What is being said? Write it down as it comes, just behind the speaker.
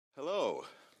Hello,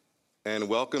 and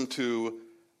welcome to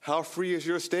How Free is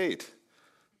Your State?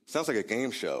 Sounds like a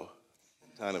game show,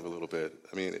 kind of a little bit.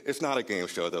 I mean, it's not a game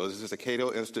show, though. This is a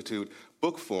Cato Institute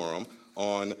book forum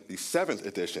on the 7th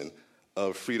edition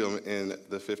of Freedom in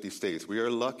the 50 States. We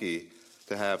are lucky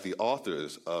to have the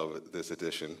authors of this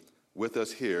edition with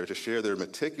us here to share their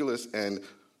meticulous and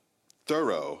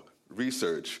thorough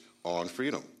research on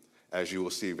freedom, as you will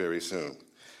see very soon.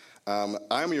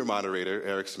 I'm your moderator,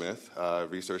 Eric Smith,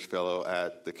 research fellow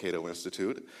at the Cato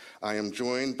Institute. I am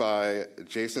joined by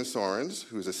Jason Sorens,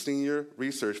 who's a senior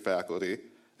research faculty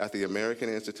at the American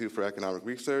Institute for Economic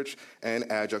Research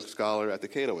and adjunct scholar at the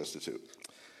Cato Institute.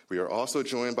 We are also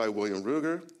joined by William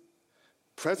Ruger,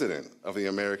 president of the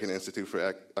American Institute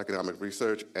for Economic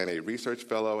Research and a research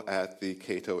fellow at the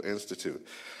Cato Institute.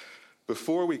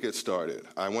 Before we get started,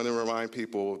 I want to remind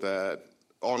people that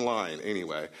online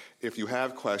anyway, if you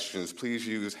have questions, please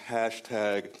use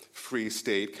hashtag Free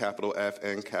State, capital F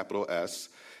and capital S,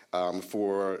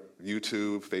 for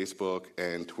YouTube, Facebook,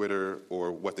 and Twitter,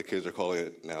 or what the kids are calling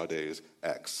it nowadays,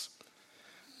 X.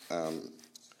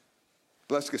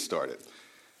 Let's get started.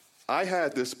 I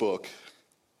had this book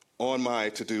on my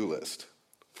to-do list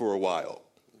for a while.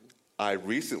 I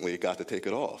recently got to take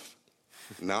it off,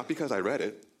 not because I read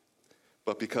it,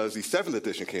 but because the 7th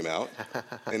edition came out,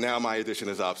 and now my edition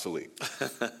is obsolete,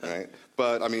 right?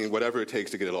 But, I mean, whatever it takes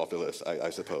to get it off the list,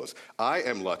 I suppose. I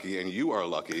am lucky, and you are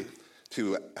lucky,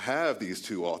 to have these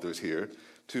two authors here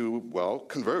to, well,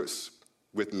 converse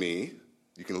with me.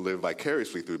 You can live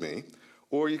vicariously through me,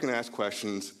 or you can ask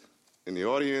questions in the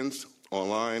audience,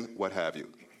 online, what have you.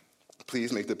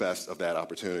 Please make the best of that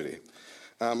opportunity.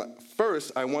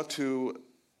 First, I want to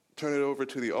turn it over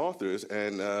to the authors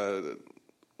and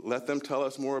let them tell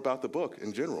us more about the book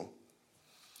in general.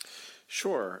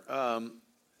 Sure.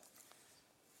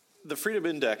 The Freedom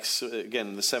Index,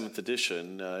 again, the 7th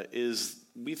edition, is,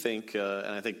 we think, and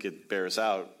I think it bears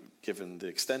out, given the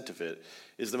extent of it,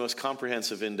 is the most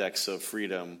comprehensive index of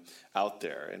freedom out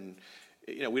there. And,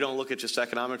 you know, we don't look at just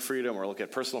economic freedom or look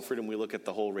at personal freedom. We look at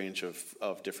the whole range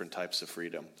of different types of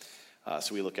freedom.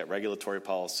 So we look at regulatory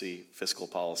policy, fiscal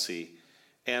policy,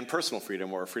 and personal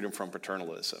freedom, or freedom from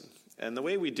paternalism. And the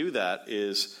way we do that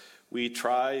is we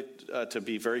try to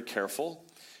be very careful,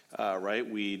 right?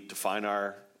 We define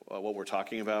what we're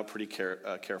talking about pretty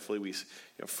carefully.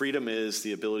 Freedom is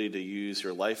the ability to use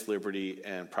your life, liberty,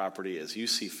 and property as you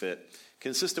see fit,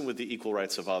 consistent with the equal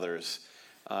rights of others.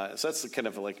 So that's the kind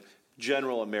of like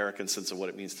general American sense of what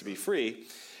it means to be free.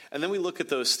 And then we look at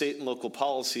those state and local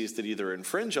policies that either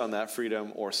infringe on that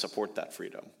freedom or support that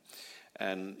freedom.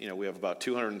 And, you know, we have about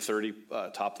 230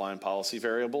 top-line policy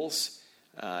variables.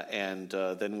 And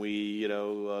then we,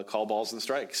 call balls and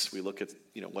strikes. We look at,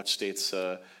 which states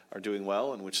are doing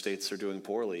well and which states are doing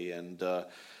poorly. And,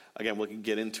 again, we can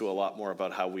get into a lot more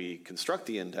about how we construct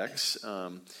the index.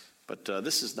 But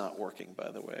this is not working,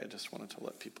 by the way. I just wanted to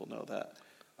let people know that.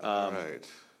 All right.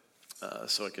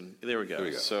 There we go. There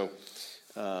we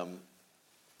go.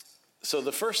 So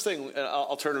the first thing, and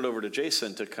I'll turn it over to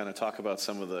Jason to kind of talk about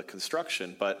some of the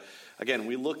construction. But again,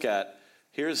 we look at,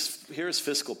 here's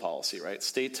fiscal policy, right?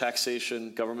 State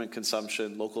taxation, government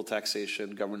consumption, local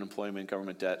taxation, government employment,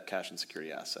 government debt, cash and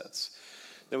security assets.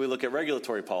 Then we look at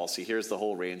regulatory policy. Here's the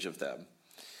whole range of them.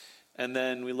 And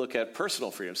then we look at personal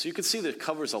freedom. So you can see that it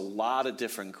covers a lot of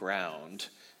different ground.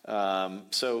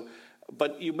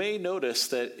 But you may notice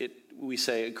that we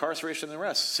say incarceration and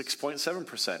arrest,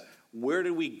 6.7%. Where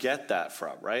did we get that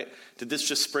from, right? Did this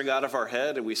just spring out of our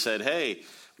head and we said, hey,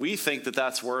 we think that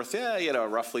that's worth,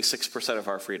 roughly 6% of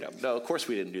our freedom? No, of course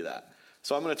we didn't do that.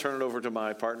 So I'm going to turn it over to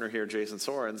my partner here, Jason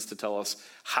Sorens, to tell us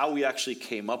how we actually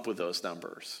came up with those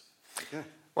numbers. Okay.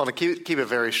 Well, to keep it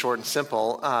very short and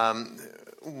simple,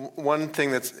 one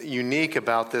thing that's unique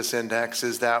about this index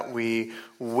is that we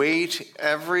weight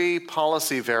every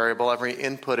policy variable, every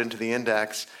input into the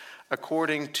index,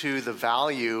 according to the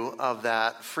value of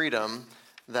that freedom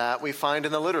that we find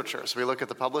in the literature. So we look at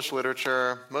the published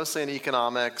literature, mostly in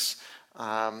economics.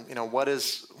 What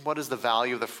is the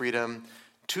value of the freedom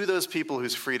to those people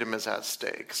whose freedom is at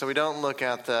stake? So we don't look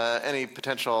at any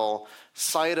potential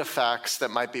side effects that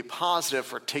might be positive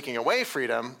for taking away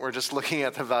freedom. We're just looking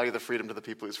at the value of the freedom to the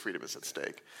people whose freedom is at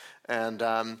stake. And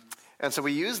so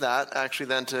we use that actually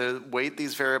then to weight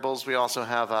these variables. We also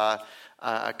have a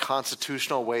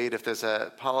constitutional weight if there's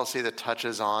a policy that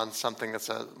touches on something that's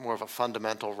more of a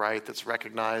fundamental right that's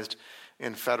recognized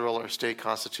in federal or state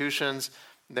constitutions,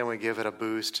 then we give it a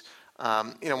boost.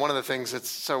 One of the things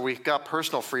so we've got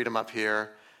personal freedom up here.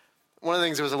 One of the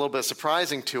things that was a little bit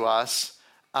surprising to us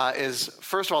is,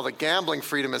 first of all, the gambling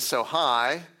freedom is so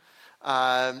high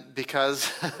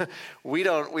because we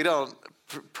don't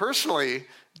personally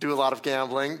do a lot of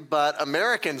gambling, but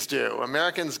Americans do.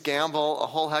 Americans gamble a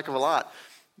whole heck of a lot.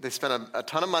 They spend a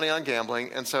ton of money on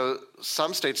gambling, and so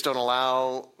some states don't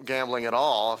allow gambling at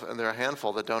all, and there are a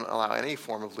handful that don't allow any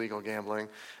form of legal gambling,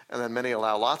 and then many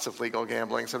allow lots of legal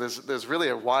gambling. So there's really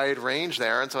a wide range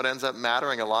there, and so it ends up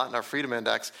mattering a lot in our Freedom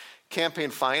Index.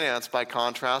 Campaign finance, by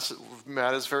contrast,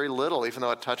 matters very little, even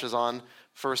though it touches on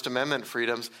First Amendment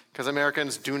freedoms, because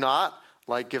Americans do not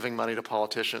like giving money to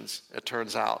politicians, it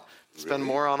turns out. Spend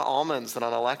more on almonds than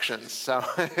on elections. So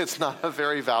it's not a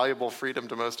very valuable freedom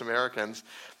to most Americans.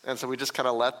 And so we just kind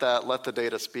of let the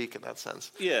data speak in that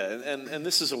sense. Yeah, and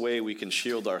this is a way we can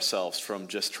shield ourselves from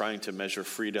just trying to measure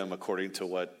freedom according to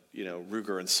what,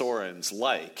 Ruger and Soren's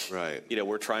like. Right.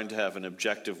 We're trying to have an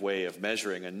objective way of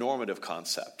measuring a normative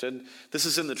concept. And this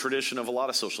is in the tradition of a lot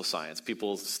of social science.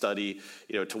 People study,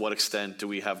 to what extent do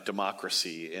we have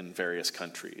democracy in various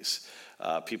countries.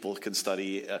 People can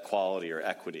study equality or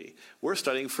equity. We're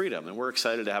studying freedom, and we're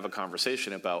excited to have a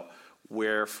conversation about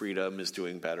where freedom is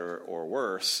doing better or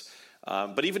worse.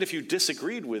 But even if you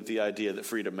disagreed with the idea that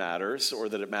freedom matters, or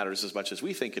that it matters as much as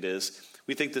we think it is,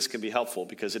 we think this can be helpful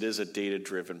because it is a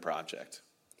data-driven project.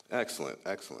 Excellent.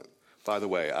 By the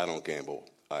way, I don't gamble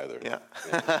either. Yeah.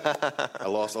 I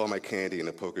lost all my candy in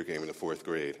a poker game in the 4th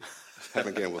grade.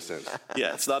 Haven't gambled since.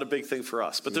 Yeah, it's not a big thing for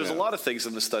us. But there's a lot of things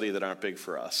in the study that aren't big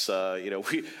for us. I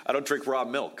don't drink raw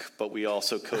milk, but we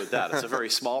also code that. It's a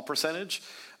very small percentage.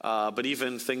 But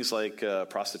even things like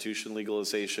prostitution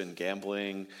legalization,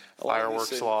 gambling,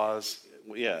 fireworks laws.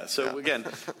 Yeah. So again,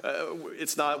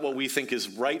 it's not what we think is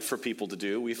right for people to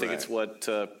do. We think it's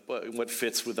what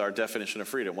fits with our definition of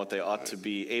freedom, what they ought to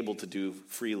be able to do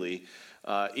freely,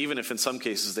 even if in some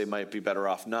cases they might be better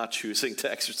off not choosing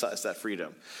to exercise that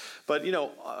freedom. But,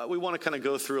 we want to kind of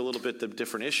go through a little bit the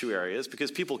different issue areas because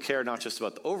people care not just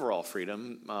about the overall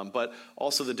freedom, but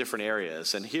also the different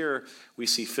areas. And here we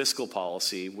see fiscal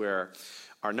policy, where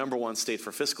our number one state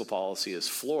for fiscal policy is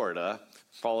Florida,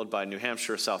 followed by New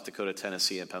Hampshire, South Dakota,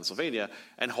 Tennessee, and Pennsylvania.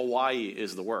 And Hawaii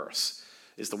is the worst.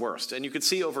 And you can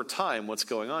see over time what's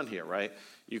going on here, right?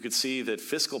 You could see that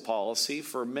fiscal policy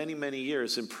for many, many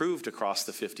years improved across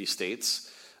the 50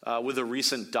 states with a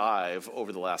recent dive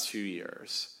over the last few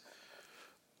years.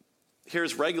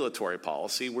 Here's regulatory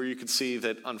policy, where you can see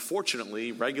that,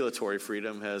 unfortunately, regulatory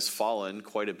freedom has fallen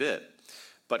quite a bit.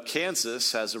 But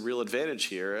Kansas has a real advantage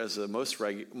here as the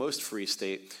most free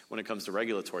state when it comes to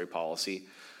regulatory policy,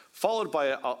 followed by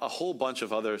a whole bunch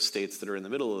of other states that are in the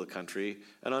middle of the country.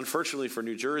 And unfortunately for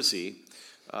New Jersey,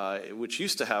 which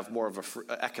used to have more of an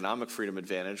economic freedom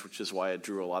advantage, which is why it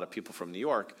drew a lot of people from New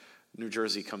York, New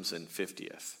Jersey comes in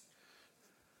 50th.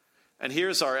 And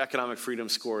here's our economic freedom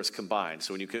scores combined.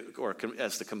 So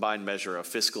as the combined measure of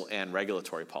fiscal and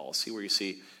regulatory policy, where you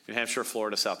see New Hampshire,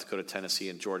 Florida, South Dakota, Tennessee,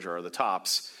 and Georgia are the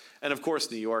tops. And of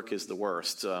course, New York is the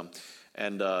worst.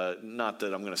 And not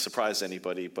that I'm going to surprise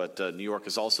anybody, but New York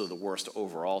is also the worst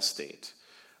overall state.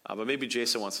 But maybe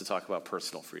Jason wants to talk about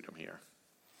personal freedom here.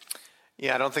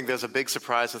 Yeah, I don't think there's a big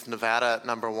surprise with Nevada at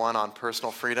number one on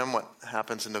personal freedom. What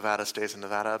happens in Nevada stays in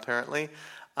Nevada, apparently.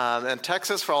 And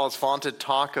Texas, for all its vaunted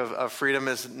talk of freedom,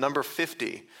 is number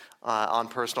 50 on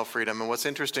personal freedom. And what's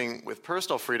interesting with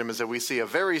personal freedom is that we see a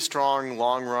very strong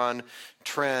long-run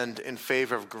trend in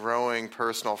favor of growing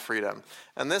personal freedom.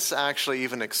 And this actually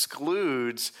even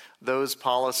excludes those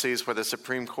policies where the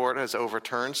Supreme Court has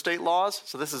overturned state laws.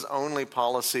 So this is only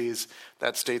policies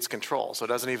that states control. So it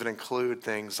doesn't even include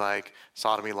things like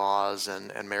sodomy laws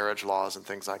and marriage laws and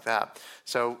things like that.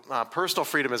 So personal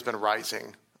freedom has been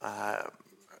rising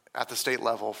at the state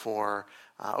level for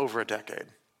over a decade.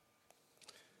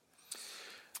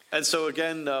 And so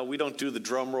again, we don't do the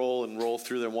drum roll and roll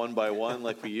through them one by one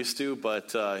like we used to,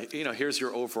 but here's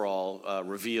your overall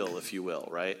reveal, if you will,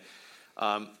 right?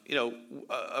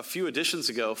 A few editions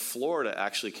ago, Florida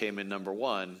actually came in number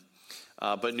one,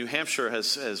 but New Hampshire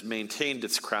has maintained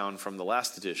its crown from the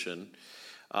last edition.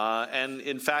 And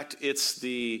in fact, it's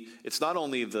not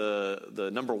only the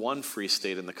number one free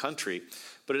state in the country,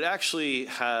 but it actually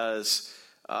has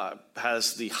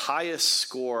the highest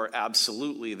score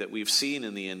absolutely that we've seen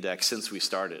in the index since we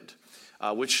started,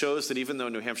 which shows that even though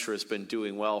New Hampshire has been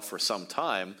doing well for some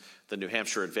time, the New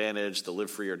Hampshire advantage, the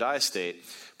live free or die state,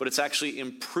 but it's actually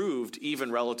improved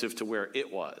even relative to where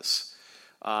it was.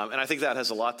 And I think that has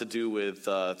a lot to do with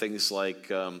things like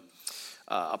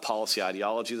a policy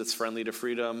ideology that's friendly to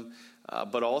freedom,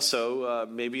 but also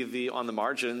maybe on the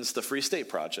margins, the Free State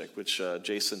Project, which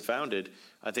Jason founded,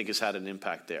 I think has had an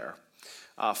impact there.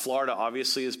 Florida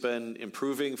obviously has been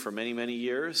improving for many, many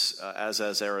years, as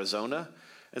has Arizona.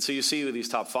 And so you see with these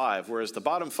top 5, whereas the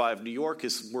bottom 5, New York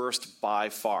is worst by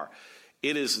far.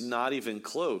 It is not even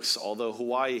close, although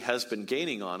Hawaii has been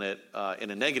gaining on it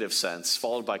in a negative sense,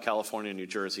 followed by California, New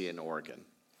Jersey, and Oregon.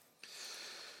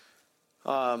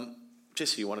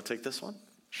 Jason, you want to take this one?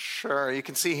 Sure. You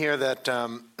can see here that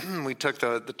we took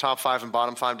the top 5 and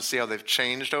bottom 5 to see how they've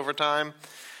changed over time.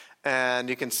 And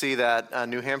you can see that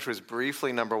New Hampshire was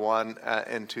briefly number 1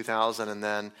 in 2000 and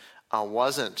then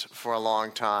wasn't for a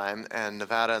long time. And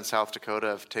Nevada and South Dakota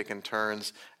have taken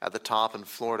turns at the top, and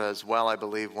Florida as well, I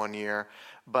believe, one year.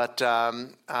 But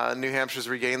New Hampshire's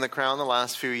regained the crown the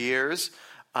last few years.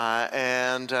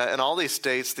 And all these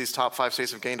states, these top 5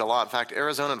 states, have gained a lot. In fact,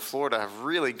 Arizona and Florida have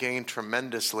really gained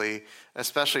tremendously,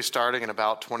 especially starting in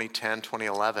about 2010,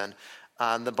 2011.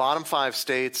 The bottom 5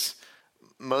 states,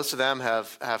 most of them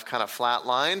have kind of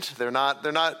flatlined. They're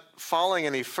not falling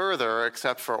any further,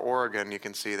 except for Oregon. You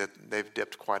can see that they've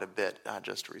dipped quite a bit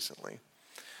just recently.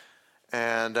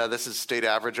 And this is state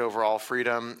average overall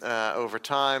freedom over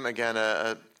time. Again,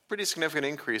 a pretty significant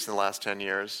increase in the last 10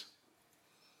 years.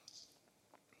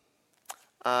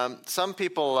 Some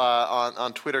people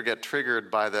on Twitter get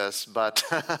triggered by this, but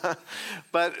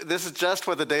but this is just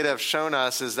what the data have shown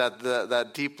us, is that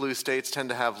that deep blue states tend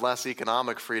to have less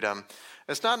economic freedom.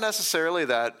 It's not necessarily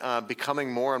that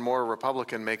becoming more and more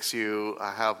Republican makes you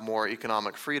have more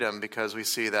economic freedom, because we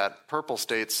see that purple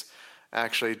states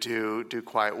actually do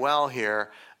quite well here.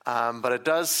 But it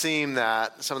does seem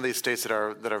that some of these states that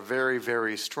are very,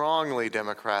 very strongly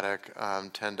Democratic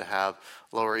tend to have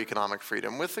lower economic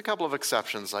freedom, with a couple of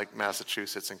exceptions like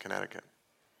Massachusetts and Connecticut.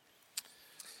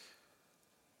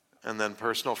 And then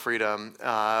personal freedom.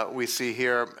 We see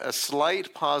here a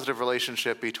slight positive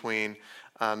relationship between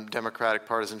Democratic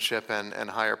partisanship and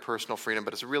higher personal freedom,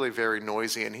 but it's really very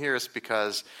noisy. And here it's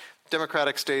because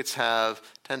Democratic states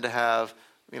tend to have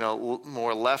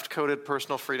more left-coded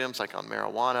personal freedoms, like on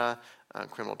marijuana,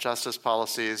 criminal justice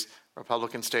policies.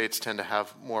 Republican states tend to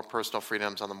have more personal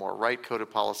freedoms on the more right-coded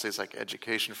policies, like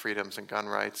education freedoms and gun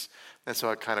rights. And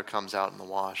so it kind of comes out in the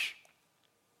wash.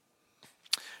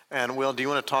 And Will, do you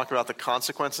want to talk about the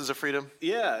consequences of freedom?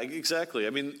 Yeah, exactly.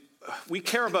 I mean, we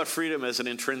care about freedom as an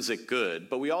intrinsic good,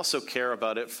 but we also care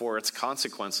about it for its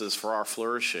consequences for our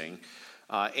flourishing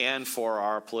and for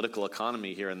our political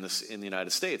economy here in the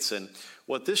United States. And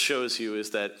what this shows you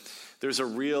is that there's a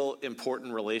real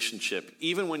important relationship,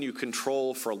 even when you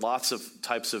control for lots of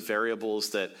types of variables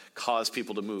that cause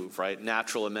people to move, right?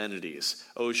 Natural amenities,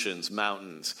 oceans,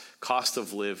 mountains, cost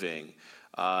of living,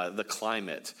 the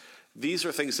climate. These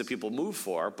are things that people move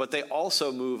for, but they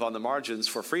also move on the margins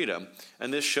for freedom,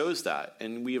 and this shows that.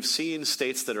 And we have seen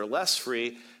states that are less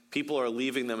free, people are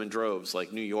leaving them in droves,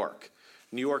 like New York.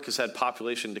 New York has had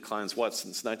population declines,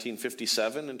 since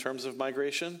 1957 in terms of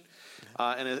migration?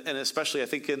 And especially, I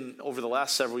think, over the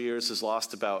last several years has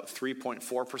lost about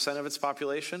 3.4% of its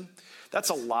population.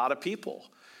 That's a lot of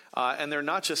people. And they're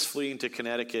not just fleeing to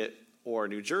Connecticut or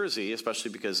New Jersey,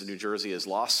 especially because New Jersey has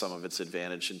lost some of its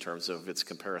advantage in terms of its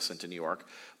comparison to New York,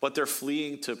 but they're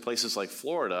fleeing to places like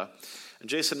Florida. And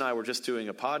Jason and I were just doing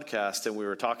a podcast, and we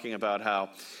were talking about how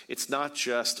it's not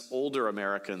just older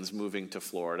Americans moving to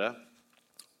Florida,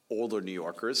 older New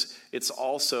Yorkers, it's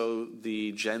also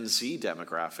the Gen Z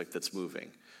demographic that's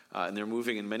moving. And they're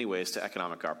moving in many ways to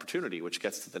economic opportunity, which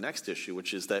gets to the next issue,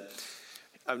 which is that,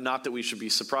 not that we should be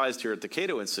surprised here at the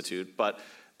Cato Institute, but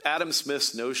Adam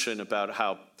Smith's notion about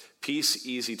how peace,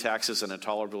 easy taxes, and a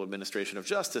tolerable administration of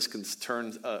justice can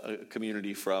turn a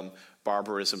community from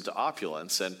barbarism to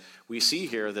opulence. And we see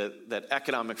here that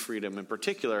economic freedom in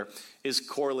particular is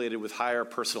correlated with higher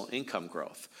personal income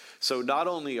growth. So not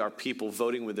only are people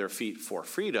voting with their feet for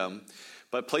freedom,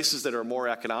 but places that are more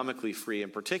economically free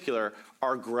in particular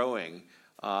are growing.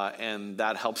 And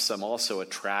that helps them also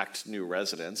attract new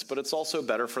residents. But it's also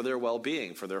better for their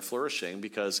well-being, for their flourishing,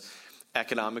 because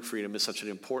economic freedom is such an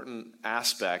important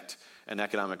aspect, and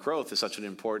economic growth is such an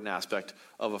important aspect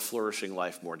of a flourishing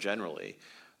life more generally.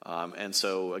 And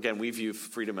so, again, we view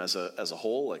freedom as a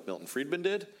whole, like Milton Friedman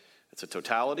did. It's a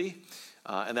totality.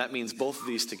 And that means both of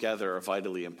these together are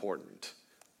vitally important.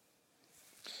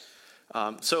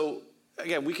 So,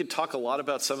 again, we could talk a lot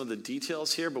about some of the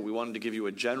details here, but we wanted to give you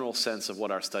a general sense of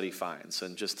what our study finds.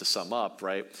 And just to sum up,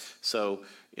 right? So,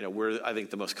 we're, I think,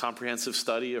 the most comprehensive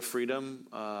study of freedom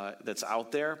that's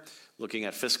out there, looking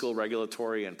at fiscal,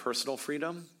 regulatory, and personal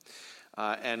freedom.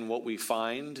 And what we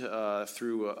find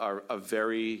through a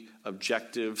very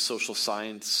objective social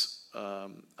science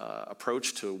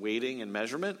approach to weighting and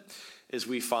measurement is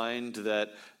we find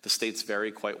that the states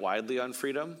vary quite widely on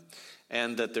freedom,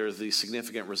 and that there's these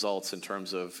significant results in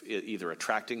terms of either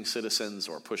attracting citizens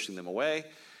or pushing them away.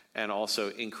 and also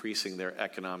increasing their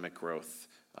economic growth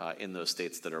in those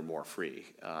states that are more free.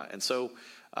 And so,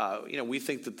 we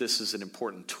think that this is an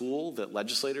important tool that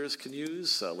legislators can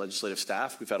use, legislative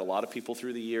staff. We've had a lot of people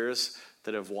through the years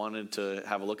that have wanted to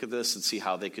have a look at this and see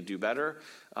how they could do better.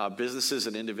 Businesses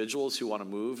and individuals who want to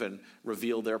move and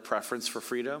reveal their preference for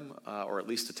freedom, or at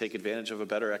least to take advantage of a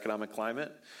better economic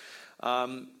climate.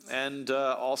 And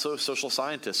also social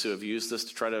scientists who have used this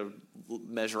to try to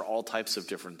measure all types of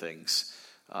different things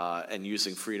and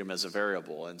using freedom as a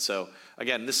variable. And so,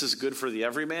 again, this is good for the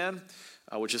everyman,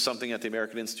 which is something at the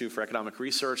American Institute for Economic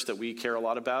Research that we care a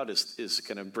lot about, is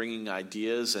kind of bringing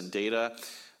ideas and data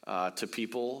to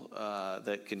people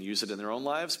that can use it in their own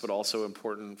lives, but also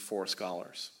important for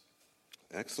scholars.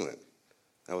 Excellent.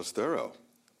 That was thorough.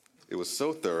 It was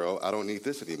so thorough, I don't need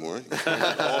this anymore.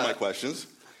 All my questions.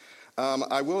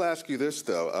 I will ask you this,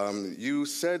 though. You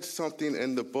said something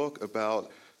in the book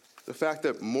about the fact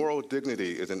that moral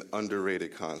dignity is an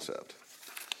underrated concept.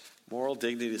 Moral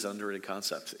dignity is an underrated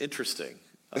concept. Interesting.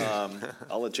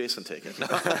 I'll let Jason take it.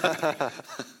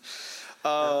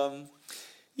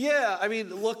 Yeah, I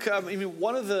mean, look,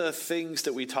 one of the things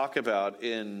that we talk about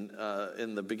in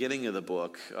the beginning of the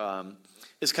book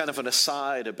is kind of an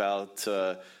aside about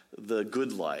the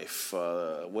good life,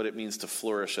 what it means to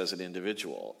flourish as an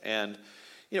individual. And,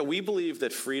 we believe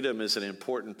that freedom is an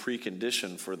important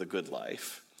precondition for the good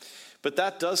life. But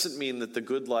that doesn't mean that the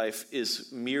good life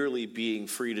is merely being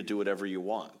free to do whatever you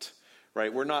want,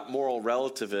 right? We're not moral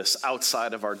relativists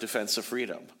outside of our defense of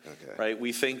freedom, right?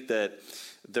 We think that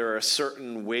there are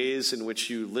certain ways in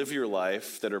which you live your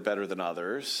life that are better than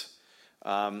others.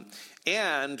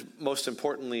 And most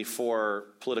importantly for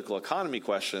political economy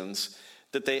questions,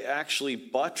 that they actually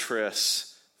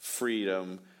buttress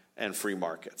freedom and free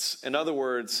markets. In other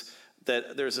words,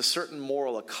 that there's a certain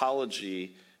moral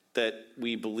ecology that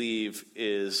we believe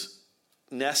is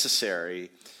necessary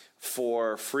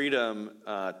for freedom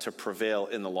to prevail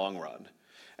in the long run.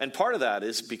 And part of that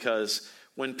is because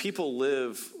when people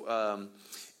live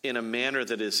in a manner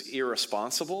that is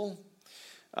irresponsible,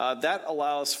 that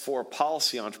allows for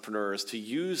policy entrepreneurs to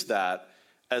use that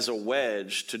as a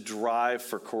wedge to drive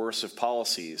for coercive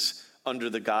policies under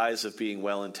the guise of being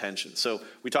well-intentioned. So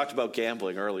we talked about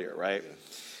gambling earlier, right?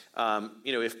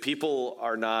 If people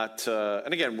are not,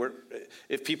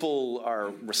 if people are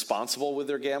responsible with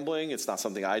their gambling, it's not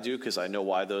something I do because I know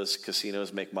why those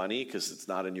casinos make money, because it's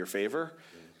not in your favor.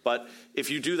 But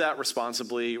if you do that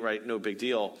responsibly, right, no big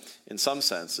deal in some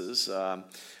senses.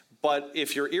 But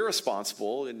if you're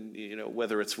irresponsible, and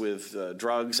whether it's with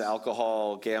drugs,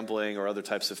 alcohol, gambling, or other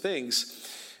types of things,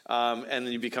 and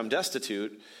then you become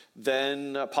destitute,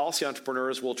 then policy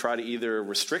entrepreneurs will try to either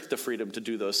restrict the freedom to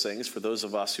do those things for those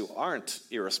of us who aren't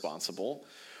irresponsible,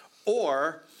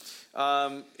 or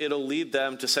it'll lead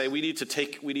them to say we need to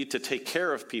take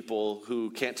care of people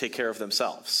who can't take care of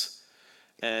themselves,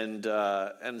 and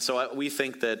so we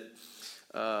think that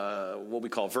what we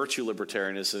call virtue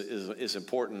libertarian is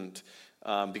important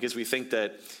because we think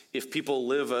that if people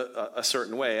live a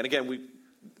certain way, and again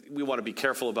we want to be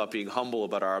careful about being humble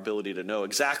about our ability to know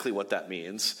exactly what that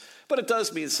means, but it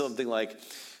does mean something like,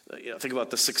 think about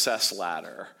the success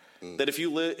ladder. That if you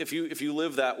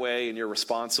live that way and you're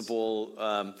responsible,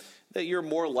 that you're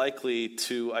more likely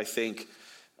to, I think,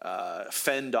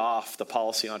 fend off the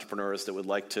policy entrepreneurs that would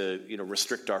like to,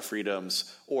 restrict our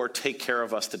freedoms or take care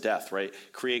of us to death, right?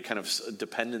 Create kind of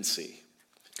dependency.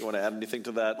 You want to add anything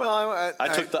to that? Well, I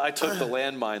took the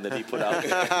landmine that he put out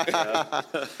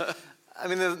there. I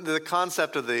mean, the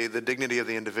concept of the dignity of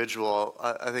the individual,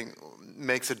 I think,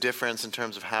 makes a difference in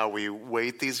terms of how we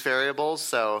weight these variables.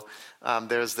 So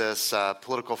there's this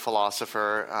political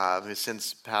philosopher who's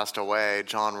since passed away,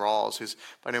 John Rawls, who's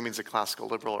by no means a classical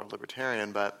liberal or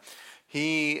libertarian, but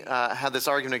he had this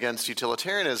argument against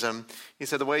utilitarianism. He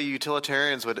said the way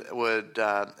utilitarians would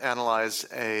analyze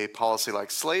a policy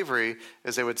like slavery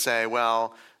is they would say,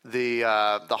 well, the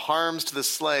harms to the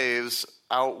slaves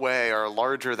outweigh or are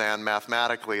larger than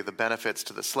mathematically the benefits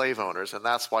to the slave owners, and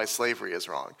that's why slavery is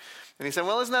wrong. And he said,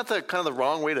 well, isn't that the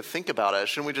wrong way to think about it?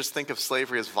 Shouldn't we just think of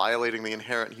slavery as violating the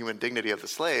inherent human dignity of the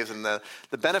slaves, and the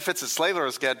benefits that slave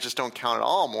owners get just don't count at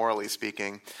all, morally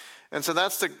speaking? And so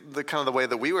that's the kind of the way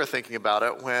that we were thinking about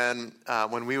it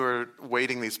when we were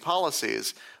weighting these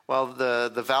policies. Well,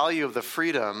 the value of the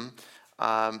freedom,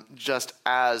 just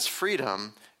as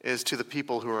freedom, is to the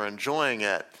people who are enjoying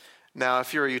it. Now,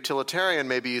 if you're a utilitarian,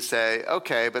 maybe you say,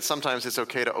 okay, but sometimes it's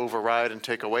okay to override and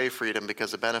take away freedom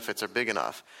because the benefits are big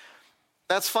enough.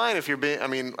 That's fine if you're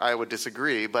being, I would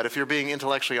disagree, but if you're being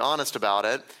intellectually honest about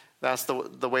it, that's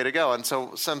the way to go. And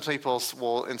so some people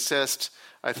will insist,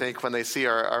 I think, when they see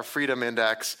our freedom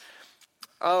index,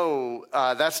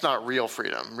 that's not real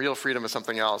freedom. Real freedom is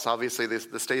something else. Obviously,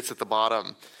 the states at the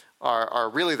bottom are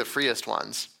really the freest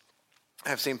ones.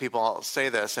 I've seen people say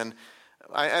this, and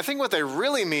I think what they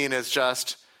really mean is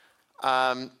just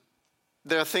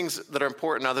there are things that are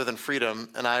important other than freedom,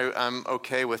 and I'm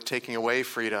okay with taking away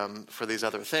freedom for these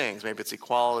other things. Maybe it's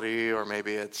equality, or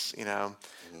maybe it's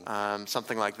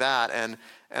something like that.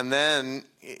 And then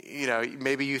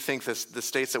maybe you think the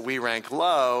states that we rank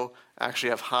low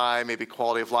actually have high maybe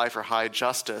quality of life or high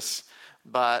justice,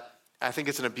 but I think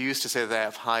it's an abuse to say that they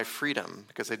have high freedom,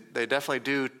 because they definitely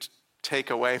do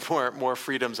take away more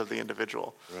freedoms of the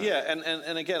individual. Right. Yeah,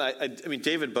 and again, I mean,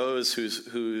 David Bose,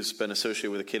 who's been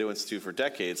associated with the Cato Institute for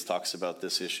decades, talks about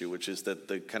this issue, which is that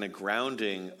the kind of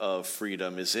grounding of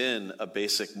freedom is in a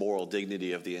basic moral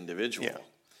dignity of the individual. Yeah.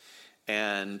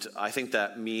 And I think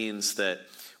that means that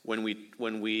when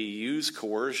we use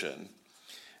coercion,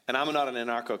 and I'm not an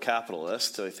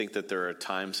anarcho-capitalist, I think that there are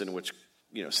times in which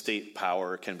state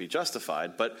power can be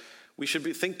justified, but we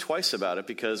should think twice about it,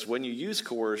 because when you use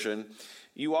coercion,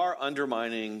 you are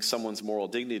undermining someone's moral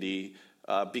dignity,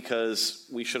 because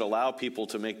we should allow people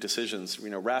to make decisions.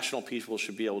 Rational people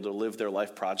should be able to live their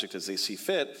life project as they see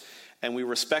fit, and we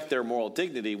respect their moral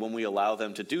dignity when we allow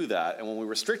them to do that. And when we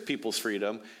restrict people's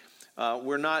freedom,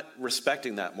 we're not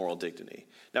respecting that moral dignity.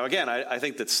 Now, again, I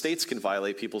think that states can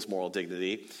violate people's moral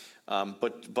dignity,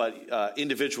 but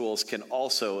individuals can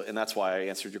also, and that's why I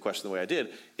answered your question the way I did,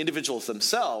 individuals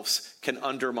themselves can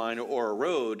undermine or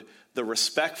erode the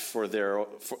respect for their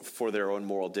own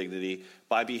moral dignity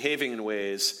by behaving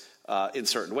in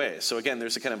certain ways. So again,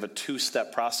 there's a kind of a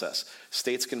two-step process.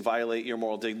 States can violate your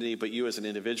moral dignity, but you as an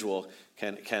individual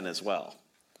can as well.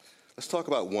 Let's talk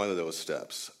about one of those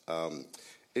steps.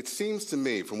 It seems to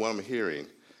me, from what I'm hearing,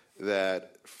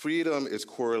 that freedom is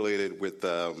correlated with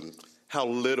how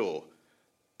little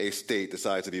a state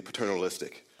decides to be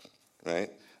paternalistic, right?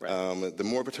 The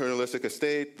more paternalistic a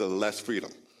state, the less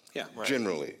freedom,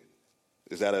 generally.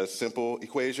 Is that a simple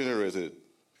equation, or is it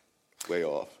way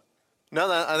off?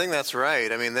 No, I think that's right.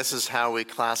 I mean, this is how we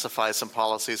classify some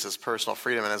policies as personal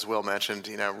freedom, and as Will mentioned,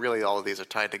 really all of these are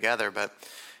tied together, but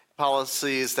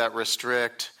policies that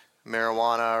restrict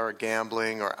marijuana or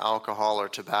gambling or alcohol or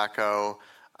tobacco,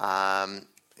 and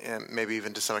maybe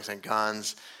even to some extent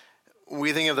guns,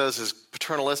 we think of those as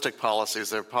paternalistic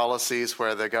policies. They're policies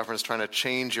where the government's trying to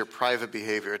change your private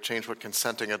behavior, change what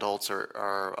consenting adults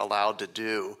are allowed to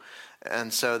do.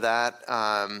 And so that,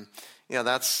 I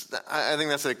think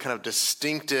that's a kind of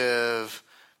distinctive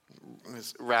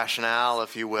rationale,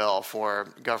 if you will,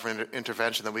 for government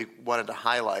intervention that we wanted to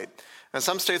highlight. And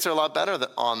some states are a lot better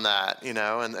on that,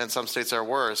 and some states are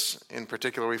worse. In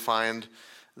particular, we find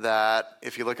that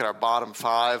if you look at our bottom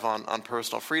five on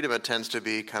personal freedom, it tends to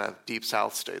be kind of deep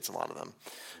South states, a lot of them.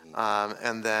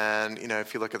 And then,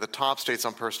 if you look at the top states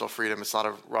on personal freedom, it's a lot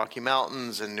of Rocky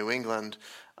Mountains and New England.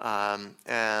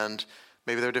 And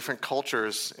maybe there are different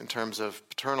cultures in terms of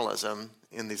paternalism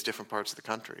in these different parts of the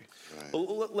country. Right.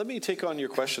 Well, let me take on your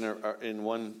question in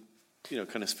one,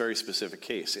 kind of very specific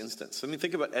instance.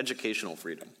 Think about educational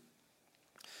freedom.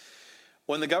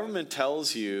 When the government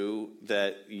tells you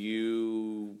that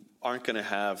you aren't going to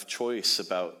have choice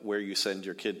about where you send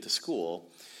your kid to school,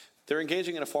 they're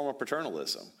engaging in a form of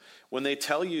paternalism. When they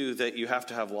tell you that you have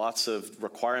to have lots of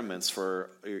requirements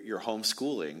for your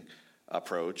homeschooling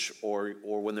approach, or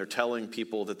when they're telling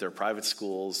people that their private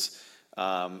schools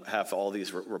have all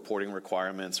these reporting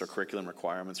requirements or curriculum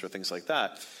requirements or things like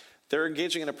that, they're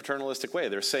engaging in a paternalistic way.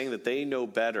 They're saying that they know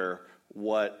better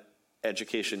what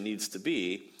education needs to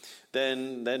be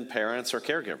than parents or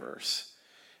caregivers.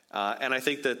 And I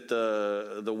think that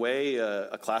the way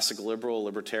a classic liberal,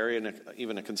 libertarian,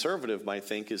 even a conservative might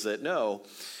think is that no,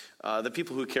 the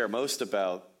people who care most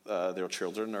about their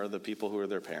children are the people who are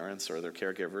their parents or their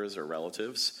caregivers or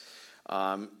relatives,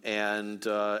 and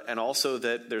also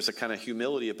that there's a kind of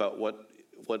humility about what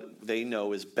they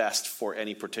know is best for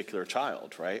any particular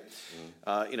child, right?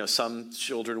 Some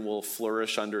children will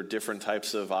flourish under different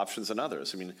types of options than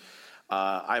others.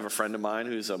 I have a friend of mine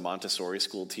who's a Montessori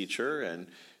school teacher, and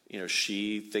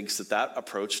she thinks that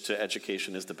approach to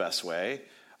education is the best way.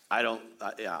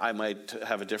 I might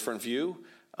have a different view,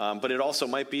 but it also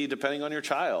might be depending on your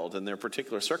child and their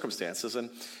particular circumstances. And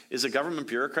is a government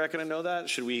bureaucrat going to know that?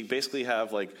 Should we basically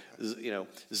have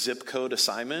zip code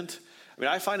assignment? I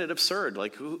mean, I find it absurd.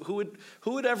 Like, who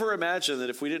would ever imagine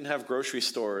that if we didn't have grocery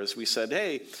stores, we said,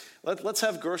 hey, let's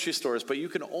have grocery stores, but you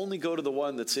can only go to the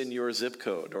one that's in your zip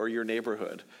code or your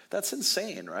neighborhood. That's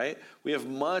insane, right? We have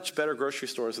much better grocery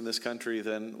stores in this country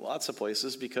than lots of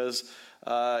places because,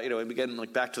 and again,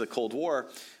 like back to the Cold War,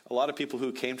 a lot of people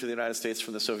who came to the United States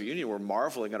from the Soviet Union were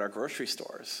marveling at our grocery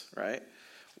stores, right?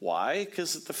 Why?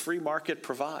 Because the free market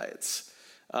provides.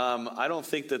 I don't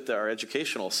think that our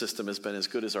educational system has been as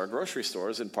good as our grocery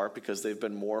stores, in part because they've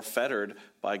been more fettered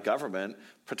by government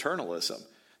paternalism.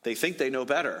 They think they know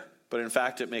better, but in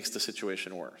fact, it makes the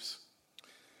situation worse.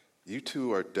 You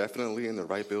two are definitely in the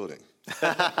right building.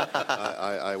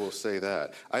 I will say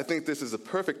that. I think this is a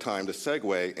perfect time to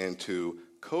segue into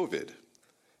COVID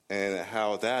and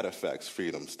how that affects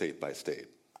freedom state by state.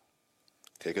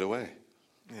 Take it away.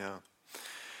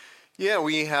 Yeah,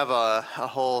 we have a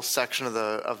whole section of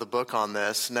the book on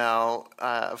this. Now,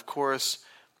 of course,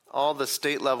 all the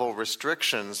state-level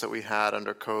restrictions that we had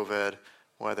under COVID,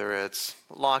 whether it's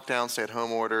lockdown,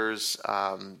 stay-at-home orders,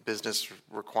 business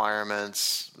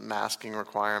requirements, masking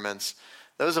requirements,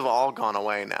 those have all gone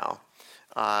away now.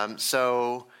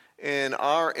 So in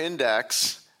our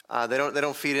index, they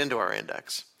don't feed into our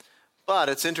index. But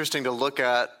it's interesting to look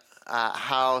at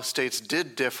how states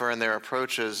did differ in their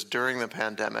approaches during the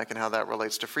pandemic and how that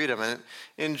relates to freedom. And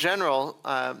in general,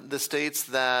 the states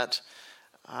that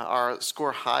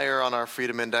score higher on our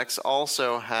freedom index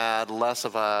also had less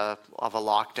of a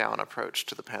lockdown approach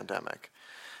to the pandemic.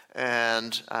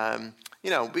 And I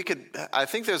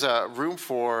think there's a room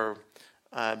for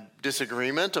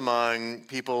disagreement among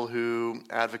people who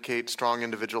advocate strong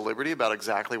individual liberty about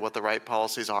exactly what the right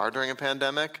policies are during a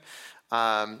pandemic.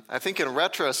 I think in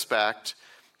retrospect,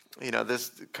 this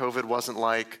COVID wasn't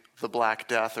like the Black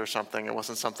Death or something. It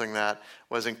wasn't something that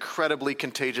was incredibly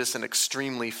contagious and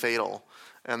extremely fatal.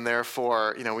 And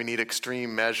therefore, we need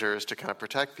extreme measures to kind of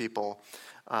protect people.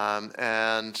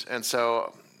 And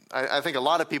so I think a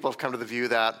lot of people have come to the view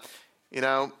that,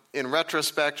 in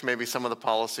retrospect, maybe some of the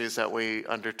policies that we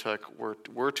undertook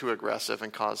were too aggressive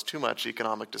and caused too much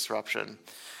economic disruption.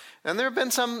 And there have been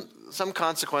some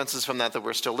consequences from that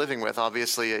we're still living with.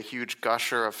 Obviously, a huge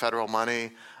gusher of federal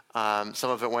money. Some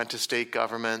of it went to state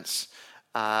governments.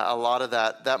 A lot of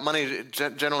that money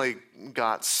generally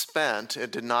got spent. It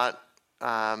did not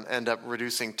end up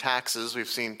reducing taxes. We've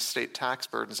seen state tax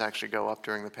burdens actually go up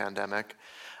during the pandemic.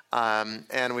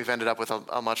 And we've ended up with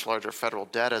a much larger federal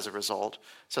debt as a result.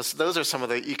 So those are some of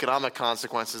the economic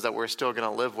consequences that we're still going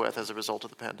to live with as a result of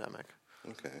the pandemic.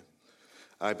 Okay.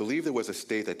 I believe there was a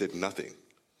state that did nothing.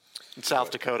 South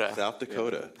Dakota. South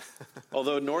Dakota. Yeah.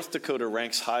 Although North Dakota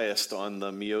ranks highest on the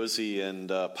Miozy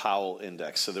and Powell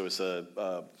index. So there was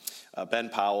Ben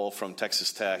Powell from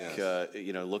Texas Tech,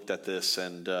 looked at this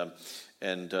and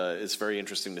it's very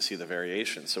interesting to see the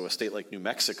variation. So a state like New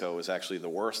Mexico is actually the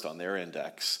worst on their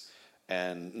index,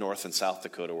 and North and South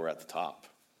Dakota were at the top.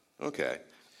 Okay.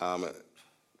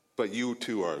 But you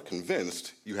two are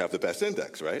convinced you have the best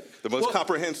index, right? The most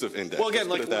comprehensive index. Well, again,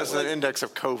 this is an index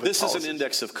of COVID This policies. is an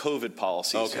index of COVID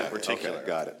policies in particular. Okay,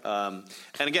 got it.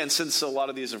 And again, since a lot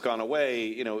of these have gone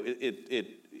away,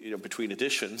 between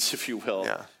editions, if you will,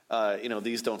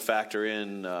 these don't factor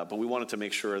in. But we wanted to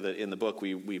make sure that in the book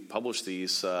we publish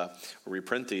these, or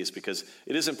reprint these, because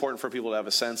it is important for people to have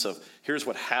a sense of here's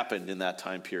what happened in that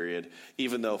time period,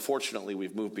 even though fortunately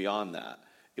we've moved beyond that.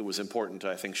 It was important to,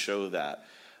 I think, show that.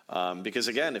 Because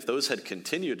again, if those had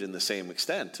continued in the same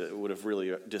extent, it would have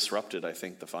really disrupted, I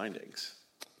think, the findings.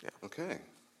 Yeah. Okay.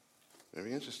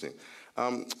 Very interesting.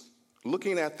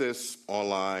 Looking at this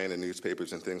online and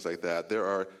newspapers and things like that, there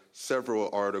are several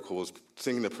articles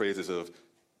singing the praises of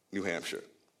New Hampshire,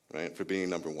 right, for being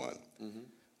number one. Mm-hmm.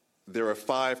 There are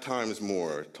 5 times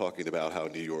more talking about how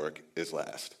New York is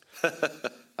last.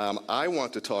 I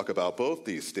want to talk about both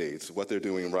these states, what they're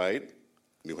doing right,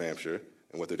 New Hampshire,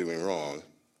 and what they're doing wrong,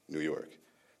 New York.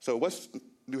 So what's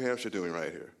New Hampshire doing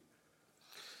right here?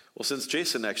 Well, since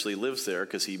Jason actually lives there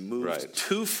because he moved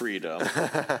to freedom,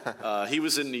 he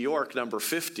was in New York, number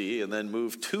 50, and then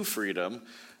moved to freedom.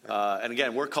 And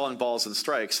again, we're calling balls and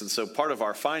strikes, and so part of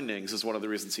our findings is one of the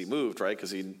reasons he moved, right?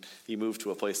 Because he moved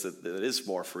to a place that is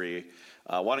more free.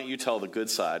 Why don't you tell the good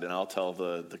side, and I'll tell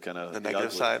the kind of the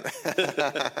negative side,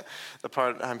 the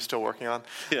part I'm still working on.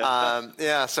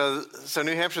 Yeah. So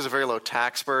New Hampshire is a very low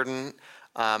tax burden.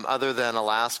 Other than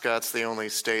Alaska, it's the only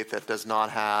state that does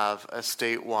not have a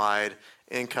statewide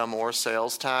income or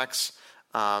sales tax.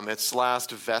 Its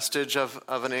last vestige of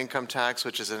an income tax,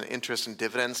 which is an interest and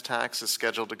dividends tax, is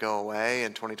scheduled to go away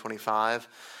in 2025.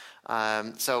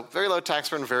 So very low tax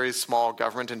burden, very small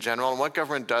government in general. And what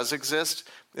government does exist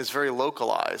is very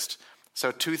localized.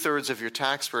 So 2/3 of your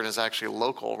tax burden is actually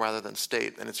local rather than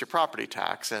state, and it's your property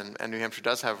tax. And New Hampshire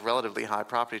does have relatively high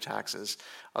property taxes,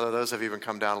 although those have even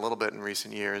come down a little bit in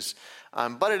recent years.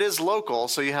 But it is local,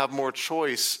 so you have more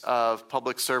choice of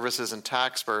public services and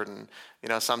tax burden.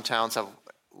 Some towns have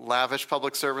lavish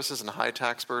public services and high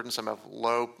tax burden. Some have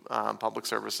low public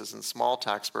services and small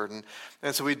tax burden.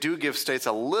 And so we do give states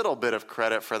a little bit of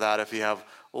credit for that if you have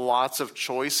lots of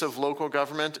choice of local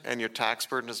government and your tax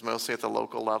burden is mostly at the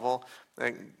local level.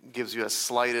 That gives you a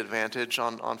slight advantage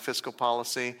on fiscal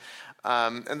policy.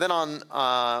 And then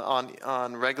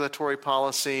on regulatory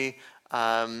policy,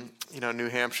 New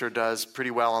Hampshire does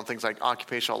pretty well on things like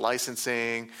occupational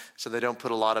licensing, so they don't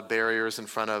put a lot of barriers in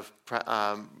front of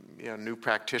new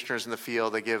practitioners in the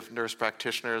field. They give nurse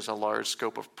practitioners a large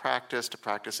scope of practice to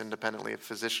practice independently of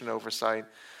physician oversight.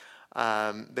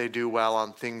 They do well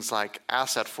on things like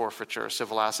asset forfeiture,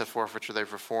 civil asset forfeiture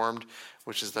they've reformed,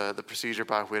 which is the procedure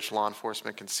by which law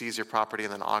enforcement can seize your property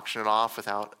and then auction it off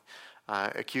without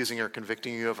accusing or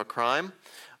convicting you of a crime.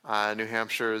 New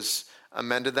Hampshire's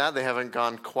amended that. They haven't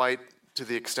gone quite to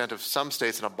the extent of some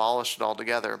states and abolished it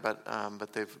altogether,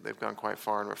 but they've gone quite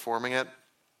far in reforming it.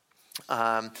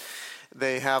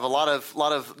 They have a lot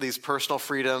of these personal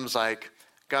freedoms like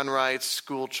gun rights,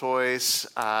 school choice.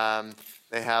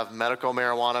 They have medical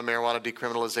marijuana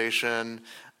decriminalization.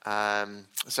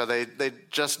 So they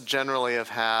just generally have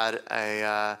had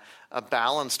a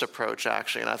balanced approach,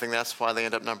 actually, and I think that's why they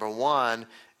end up number one.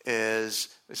 Is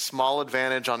a small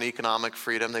advantage on economic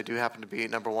freedom. They do happen to be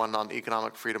number one on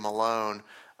economic freedom alone.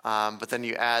 But then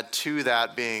you add to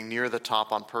that being near the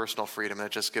top on personal freedom, and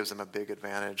it just gives them a big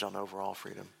advantage on overall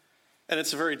freedom. And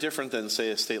it's very different than, say,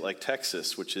 a state like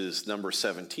Texas, which is number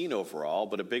 17 overall,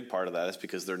 but a big part of that is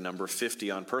because they're number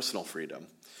 50 on personal freedom.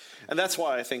 And that's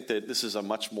why I think that this is a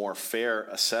much more fair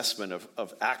assessment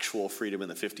of actual freedom in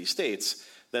the 50 states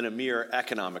than a mere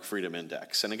economic freedom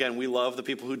index. And again, we love the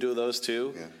people who do those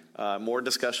too. Yeah. More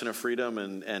discussion of freedom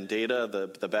and data,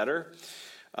 the better.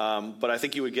 But I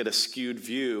think you would get a skewed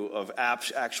view of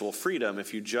actual freedom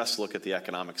if you just look at the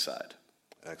economic side.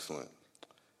 Excellent.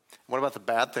 What about the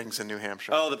bad things in New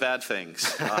Hampshire? Oh, the bad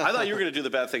things. I thought you were going to do the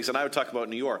bad things, and I would talk about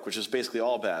New York, which is basically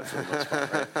all bad for the most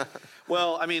part, right?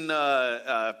 Well, I mean,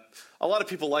 a lot of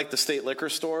people like the state liquor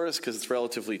stores because it's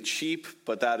relatively cheap,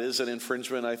 but that is an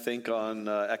infringement, I think, on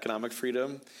economic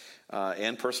freedom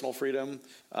and personal freedom.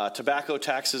 Tobacco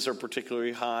taxes are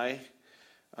particularly high.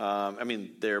 I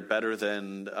mean, they're better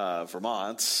than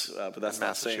Vermont's, but that's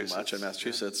not saying much in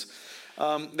Massachusetts. Yeah.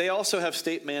 They also have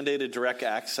state-mandated direct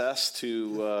access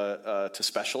to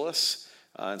specialists,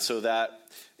 and so that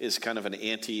is kind of an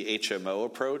anti-HMO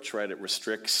approach, right? It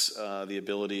restricts the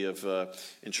ability of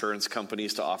insurance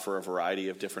companies to offer a variety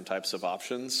of different types of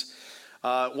options.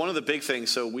 One of the big things,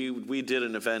 so we did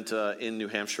an event in New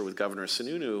Hampshire with Governor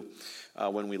Sununu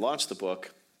when we launched the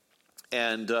book,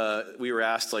 and we were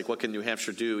asked, like, what can New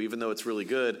Hampshire do, even though it's really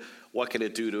good? What can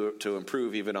it do to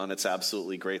improve even on its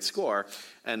absolutely great score?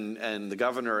 And the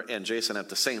governor and Jason at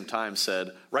the same time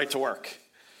said, right to work.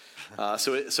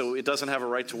 So it doesn't have a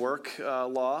right to work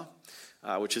law,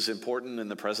 which is important in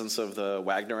the presence of the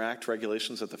Wagner Act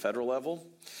regulations at the federal level.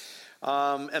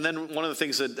 And then one of the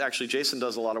things that actually Jason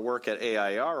does a lot of work at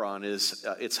AIR on is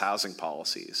its housing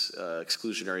policies,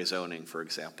 exclusionary zoning, for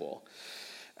example.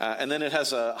 And then it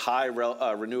has a high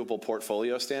renewable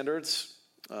portfolio standards.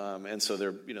 And so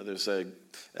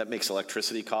that makes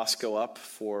electricity costs go up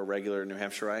for regular New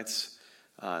Hampshireites,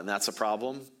 and that's a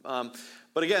problem.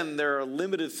 But again, there are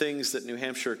limited things that New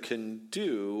Hampshire can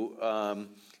do,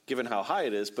 given how high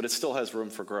it is, but it still has room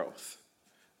for growth.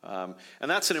 And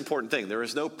that's an important thing. There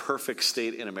is no perfect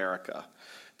state in America.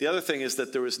 The other thing is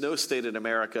that there is no state in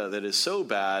America that is so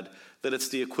bad that it's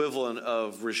the equivalent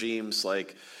of regimes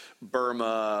like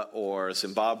Burma or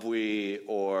Zimbabwe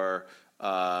or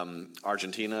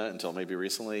Argentina until maybe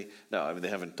recently. No, I mean, they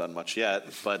haven't done much yet.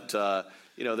 But,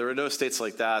 there are no states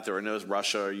like that. There are no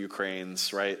Russia or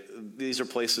Ukraines, right? These are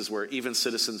places where even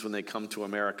citizens, when they come to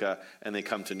America and they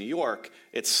come to New York,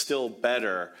 it's still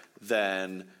better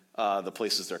than the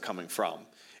places they're coming from.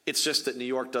 It's just that New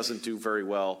York doesn't do very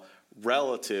well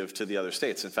relative to the other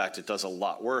states. In fact, it does a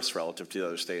lot worse relative to the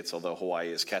other states, although Hawaii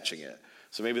is catching it.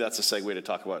 So maybe that's a segue to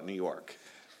talk about New York.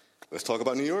 Let's talk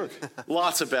about New York.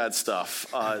 Lots of bad stuff.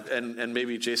 And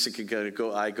maybe Jason could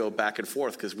go back and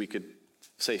forth because we could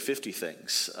say 50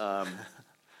 things. I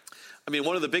mean,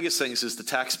 one of the biggest things is the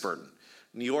tax burden.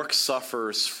 New York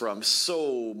suffers from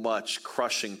so much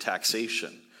crushing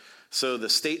taxation. So the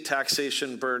state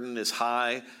taxation burden is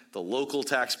high. The local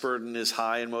tax burden is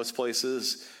high in most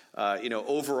places.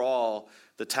 Overall,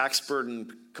 the tax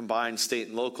burden combined state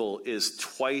and local is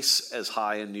twice as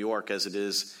high in New York as it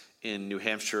is in New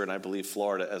Hampshire and I believe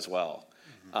Florida as well.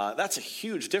 That's a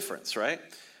huge difference, right?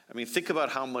 I mean, think about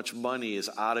how much money is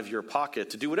out of your pocket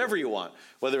to do whatever you want,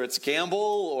 whether it's gamble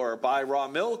or buy raw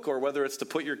milk, or whether it's to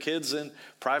put your kids in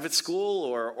private school,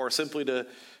 or simply to,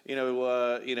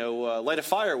 light a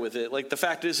fire with it. Like, the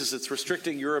fact is it's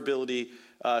restricting your ability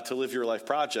to live your life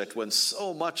project when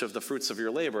so much of the fruits of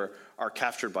your labor are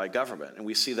captured by government, and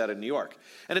we see that in New York.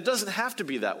 And it doesn't have to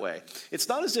be that way. It's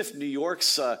not as if New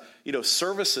York's,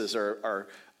 services are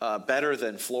better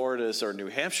than Florida's or New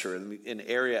Hampshire in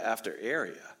area after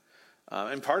area.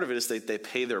 And part of it is they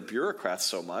pay their bureaucrats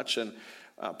so much, and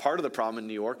part of the problem in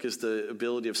New York is the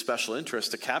ability of special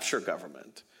interests to capture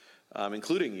government,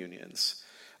 including unions.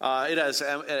 It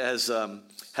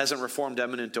hasn't reformed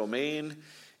eminent domain.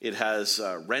 It has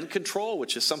rent control,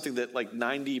 which is something that like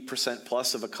 90%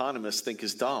 plus of economists think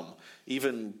is dumb.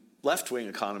 Even left-wing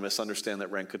economists understand that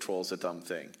rent control is a dumb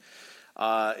thing.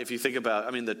 If you think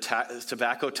about, the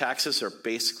tobacco taxes are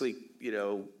basically,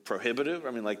 prohibitive.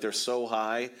 They're so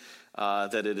high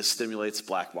that it stimulates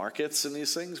black markets in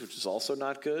these things, which is also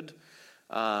not good.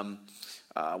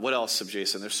 What else,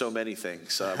 Jason? There's so many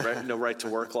things. No right to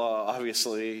work law,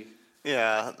 obviously.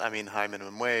 Yeah, high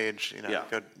minimum wage.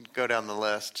 Go down the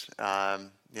list.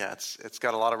 It's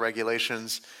got a lot of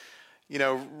regulations.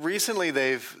 Recently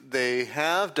they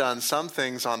have done some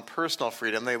things on personal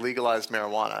freedom. They legalized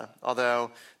marijuana,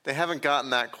 although they haven't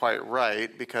gotten that quite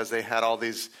right because they had all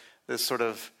this sort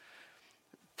of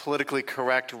politically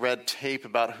correct red tape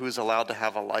about who's allowed to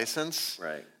have a license.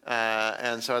 Right.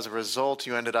 And so as a result,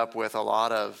 you ended up with a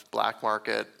lot of black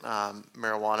market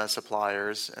marijuana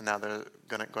suppliers, and now they're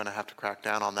going to have to crack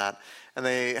down on that. And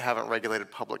they haven't regulated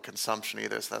public consumption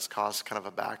either, so that's caused kind of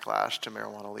a backlash to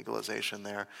marijuana legalization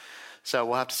there. So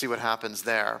we'll have to see what happens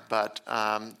there. But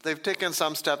they've taken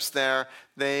some steps there.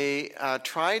 They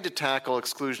tried to tackle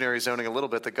exclusionary zoning a little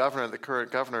bit. The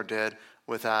current governor did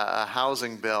with a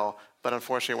housing bill, but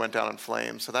unfortunately it went down in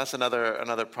flames. So that's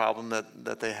another problem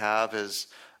that they have is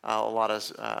a lot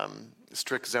of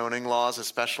strict zoning laws,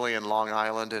 especially in Long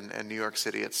Island and New York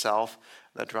City itself,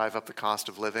 that drive up the cost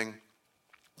of living.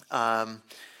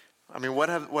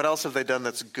 What else have they done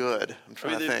that's good? I'm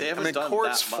trying to think. They haven't done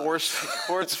courts that much.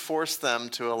 courts force them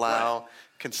to allow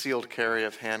concealed carry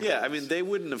of handguns. Yeah, they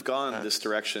wouldn't have gone this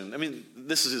direction.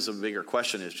 This is a bigger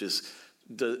question. It's just,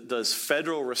 does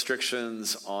federal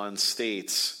restrictions on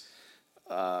states'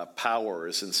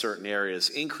 powers in certain areas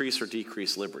increase or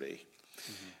decrease liberty?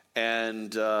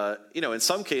 And, in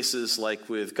some cases, like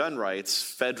with gun rights,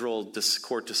 federal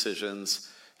court decisions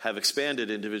have expanded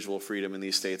individual freedom in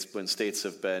these states when states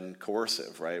have been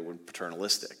coercive, right, when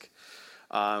paternalistic.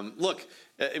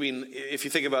 If you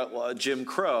think about Jim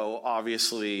Crow,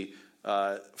 obviously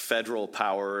federal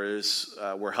powers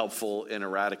were helpful in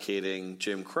eradicating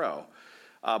Jim Crow.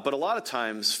 But a lot of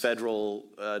times federal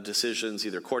decisions,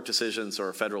 either court decisions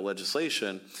or federal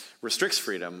legislation, restricts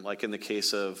freedom, like in the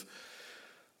case of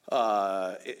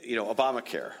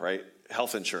Obamacare, right?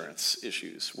 Health insurance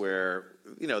issues where,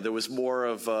 there was more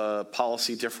of a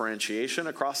policy differentiation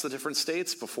across the different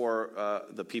states before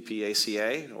the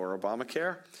PPACA or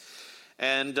Obamacare.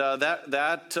 And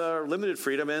that limited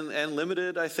freedom and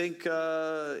limited, I think,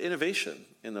 innovation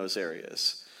in those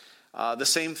areas. The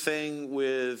same thing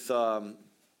with,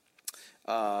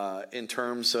 in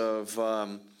terms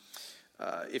of,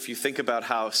 if you think about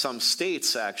how some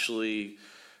states actually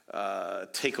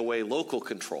take away local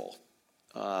control.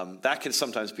 That can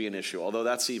sometimes be an issue, although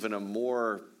that's even a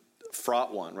more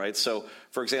fraught one, right? So,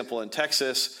 for example, in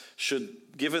Texas,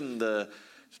 given the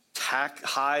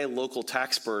high local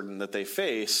tax burden that they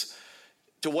face,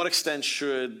 to what extent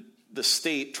should the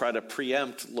state try to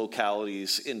preempt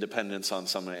localities' independence on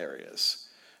some areas?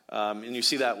 And you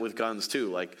see that with guns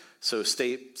too. So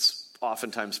states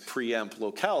oftentimes preempt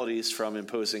localities from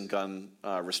imposing gun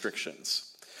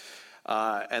restrictions.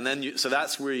 So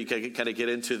that's where you can kind of get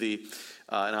into the,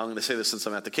 and I'm going to say this since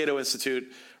I'm at the Cato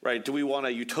Institute, right? Do we want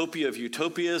a utopia of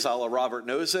utopias a la Robert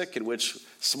Nozick, in which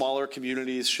smaller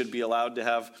communities should be allowed to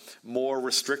have more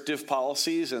restrictive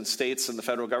policies and states and the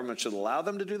federal government should allow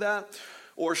them to do that?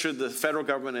 Or should the federal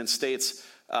government and states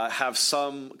have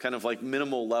some kind of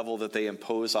minimal level that they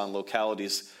impose on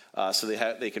localities so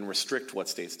they can restrict what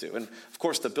states do? And of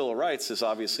course, the Bill of Rights is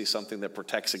obviously something that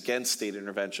protects against state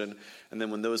intervention. And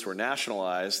then when those were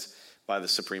nationalized by the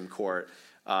Supreme Court,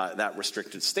 that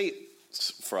restricted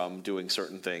states from doing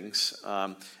certain things.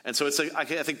 And so I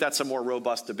think that's a more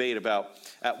robust debate about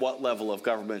at what level of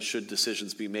government should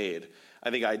decisions be made. I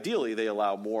think ideally they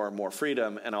allow more and more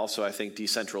freedom, and also I think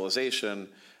decentralization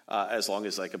as long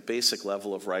as like a basic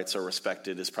level of rights are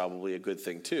respected is probably a good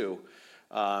thing too.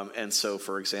 And so,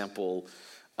 for example,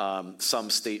 some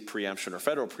state preemption or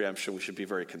federal preemption we should be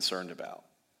very concerned about.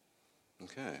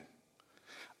 Okay.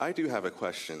 I do have a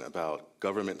question about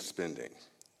government spending.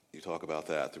 You talk about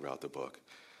that throughout the book.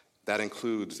 That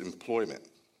includes employment,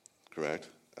 correct?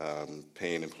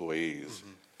 Paying employees.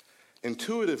 Mm-hmm.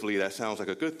 Intuitively, that sounds like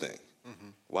a good thing. Mm-hmm.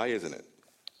 Why isn't it?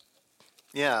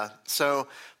 Yeah, so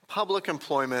public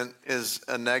employment is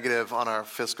a negative on our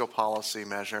fiscal policy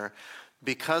measure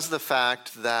because of the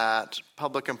fact that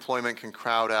public employment can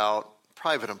crowd out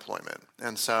private employment.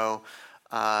 And so,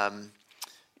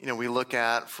 we look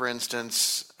at, for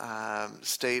instance,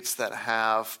 states that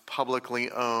have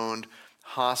publicly owned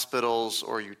hospitals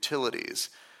or utilities.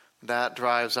 That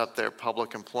drives up their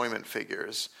public employment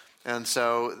figures. And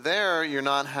so there you're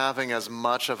not having as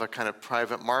much of a kind of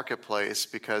private marketplace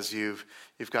because you've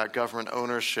got government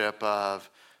ownership of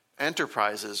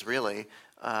enterprises, really,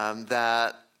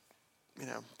 that,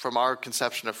 from our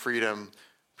conception of freedom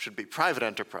should be private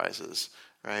enterprises,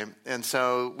 right? And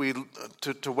so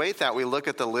to weight that, we look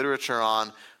at the literature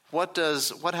on what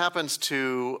happens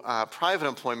to private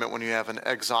employment when you have an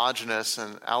exogenous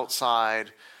and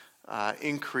outside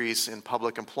increase in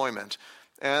public employment.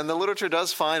 And the literature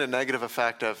does find a negative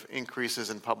effect of increases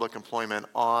in public employment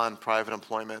on private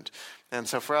employment. And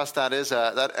so for us,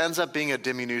 that ends up being a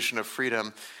diminution of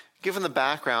freedom, given the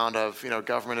background of,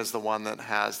 government is the one that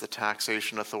has the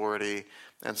taxation authority.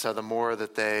 And so the more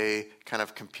that they kind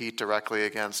of compete directly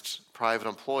against private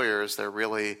employers, they're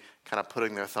really kind of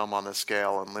putting their thumb on the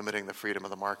scale and limiting the freedom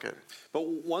of the market. But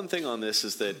one thing on this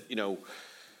is that,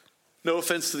 no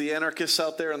offense to the anarchists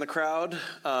out there in the crowd,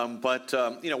 but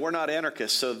we're not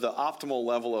anarchists, so the optimal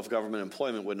level of government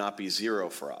employment would not be zero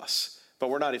for us.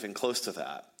 But we're not even close to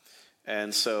that.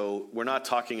 And so we're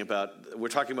talking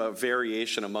about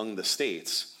variation among the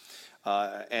states.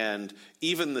 And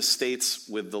even the states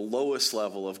with the lowest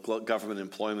level of government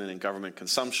employment and government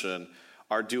consumption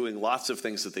are doing lots of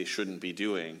things that they shouldn't be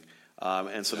doing.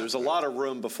 And so there's a lot of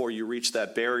room before you reach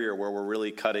that barrier where we're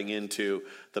really cutting into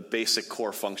the basic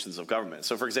core functions of government.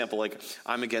 So, for example,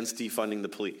 I'm against defunding the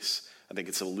police. I think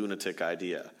it's a lunatic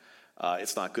idea.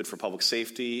 It's not good for public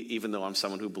safety, even though I'm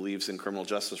someone who believes in criminal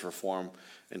justice reform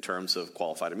in terms of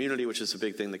qualified immunity, which is a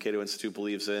big thing the Cato Institute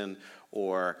believes in,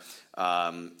 or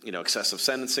excessive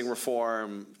sentencing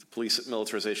reform,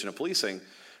 militarization of policing.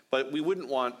 But we wouldn't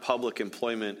want public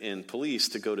employment in police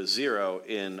to go to zero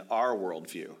in our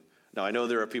worldview. Now, I know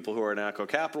there are people who are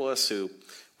anarcho-capitalists who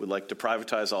would like to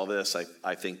privatize all this.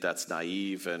 I think that's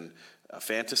naive and a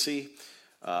fantasy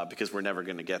because we're never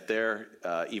going to get there,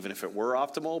 even if it were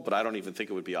optimal, but I don't even think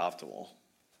it would be optimal.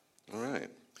 All right.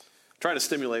 Trying to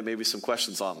stimulate maybe some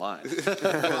questions online.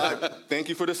 Thank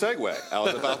you for the segue. I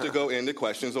was about to go into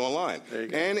questions online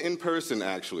and in person,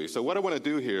 actually. So what I want to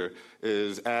do here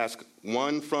is ask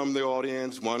one from the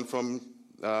audience, one from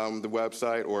the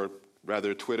website, or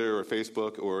rather Twitter or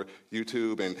Facebook or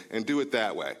YouTube, and do it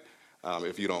that way,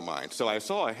 if you don't mind. So I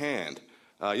saw a hand.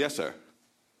 Yes, sir.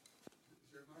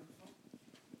 Is there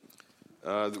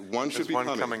a microphone? One should be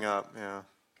coming up, yeah.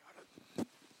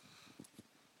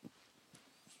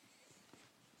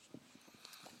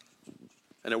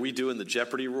 And are we doing the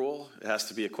Jeopardy rule? It has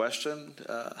to be a question?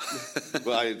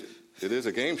 Well, it is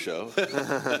a game show.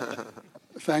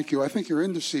 Thank you. I think your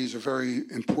indices are very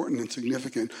important and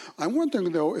significant. I'm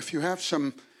wondering, though, if you have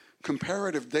some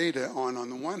comparative data on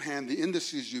the one hand, the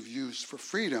indices you've used for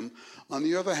freedom, on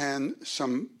the other hand,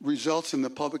 some results in the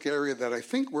public area that I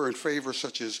think were in favor,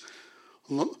 such as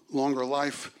longer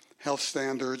life, health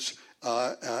standards,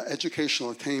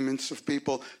 educational attainments of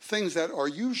people, things that are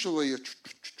usually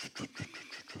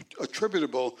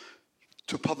attributable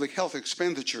to public health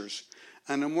expenditures.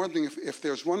 And I'm wondering if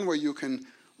there's one way you can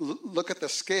look at the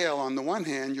scale. On the one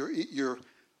hand,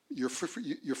 your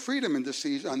freedom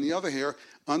indices, on the other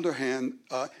hand,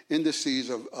 indices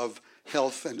of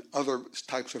health and other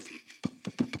types of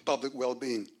public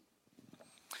well-being.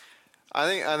 I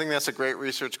think that's a great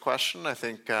research question. I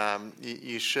think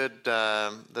you should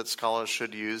that scholars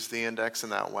should use the index in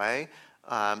that way.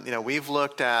 We've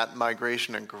looked at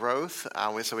migration and growth,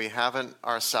 so we haven't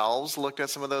ourselves looked at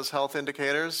some of those health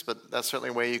indicators, but that's certainly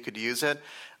a way you could use it.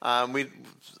 We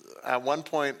at one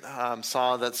point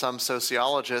saw that some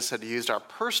sociologists had used our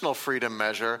personal freedom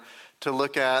measure to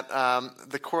look at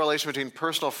the correlation between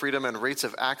personal freedom and rates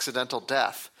of accidental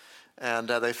death. And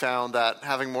they found that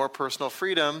having more personal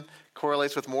freedom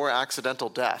correlates with more accidental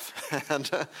death. And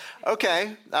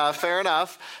okay, fair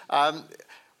enough.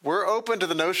 we're open to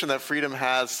the notion that freedom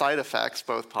has side effects,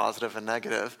 both positive and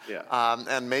negative. Yeah.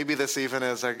 And maybe this even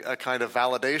is a kind of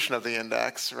validation of the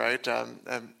index, right?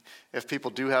 And if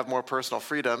people do have more personal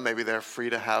freedom, maybe they're free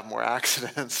to have more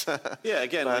accidents. Yeah,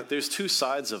 again, there's two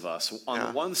sides of us. On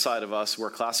the one side of us,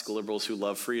 we're classical liberals who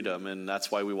love freedom, and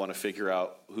that's why we want to figure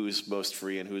out who's most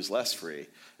free and who's less free.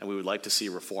 And we would like to see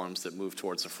reforms that move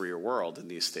towards a freer world in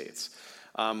these states.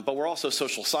 But we're also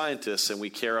social scientists, and we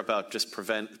care about just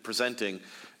presenting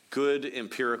good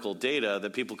empirical data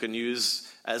that people can use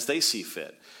as they see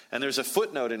fit. And there's a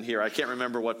footnote in here, I can't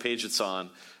remember what page it's on,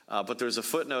 but there's a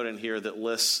footnote in here that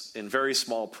lists in very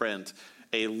small print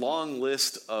a long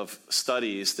list of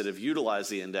studies that have utilized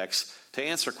the index to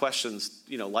answer questions,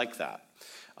 like that.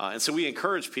 And so we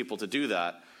encourage people to do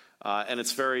that. And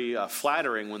it's very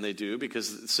flattering when they do,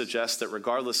 because it suggests that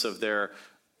regardless of their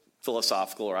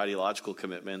philosophical or ideological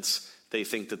commitments, they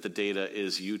think that the data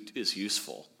is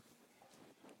useful.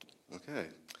 Okay.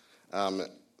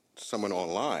 Someone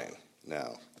online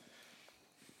now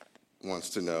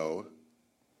wants to know,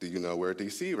 do you know where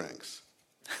D.C. ranks?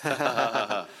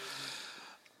 It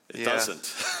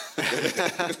doesn't.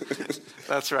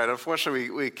 That's right. Unfortunately,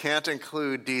 we can't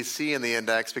include D.C. in the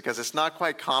index because it's not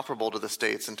quite comparable to the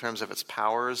states in terms of its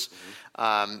powers.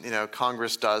 Mm-hmm.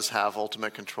 Congress does have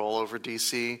ultimate control over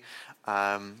D.C.,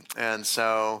 and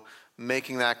so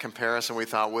making that comparison we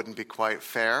thought wouldn't be quite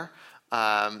fair.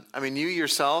 You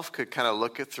yourself could kind of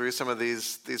look through some of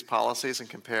these policies and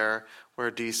compare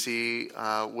where D.C.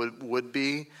 would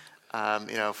be.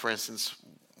 For instance,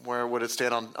 where would it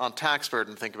stand on tax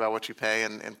burden? Think about what you pay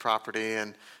in property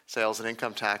and sales and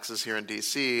income taxes here in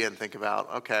D.C. and think about,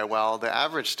 okay, well, the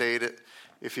average state,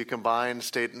 if you combine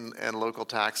state and local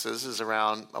taxes, is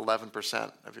around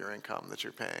 11% of your income that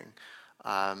you're paying.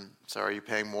 So are you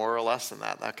paying more or less than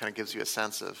that? That kind of gives you a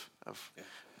sense of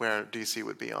where D.C.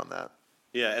 would be on that.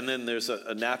 Yeah, and then there's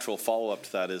a natural follow-up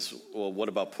to that is, well, what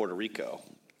about Puerto Rico?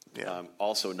 Yeah.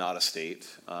 Also not a state,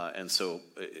 and so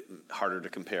harder to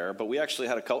compare. But we actually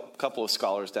had a couple of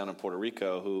scholars down in Puerto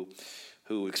Rico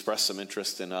who expressed some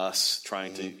interest in us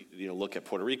trying to look at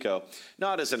Puerto Rico,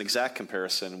 not as an exact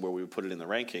comparison where we would put it in the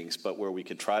rankings, but where we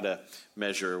could try to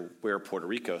measure where Puerto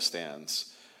Rico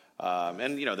stands.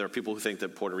 And there are people who think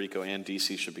that Puerto Rico and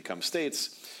D.C. should become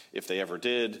states if they ever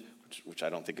did, which I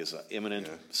don't think is imminent.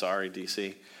 Yeah. Sorry,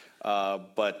 D.C.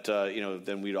 But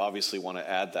then we'd obviously want to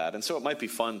add that. And so it might be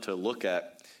fun to look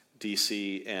at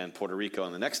D.C. and Puerto Rico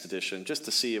in the next edition just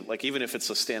to see, even if it's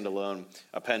a standalone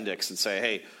appendix, and say,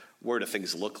 hey, where do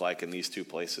things look like in these two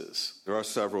places? There are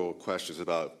several questions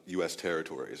about U.S.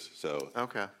 territories. So,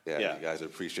 okay. Yeah, you guys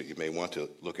appreciate, you may want to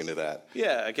look into that.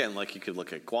 Yeah, again, you could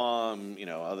look at Guam,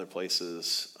 other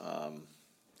places.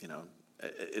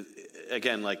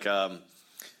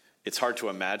 It's hard to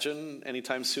imagine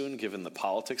anytime soon, given the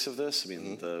politics of this.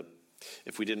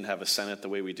 If we didn't have a Senate the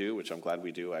way we do, which I'm glad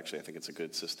we do, actually, I think it's a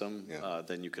good system,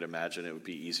 then you could imagine it would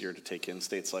be easier to take in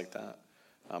states like that.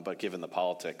 But given the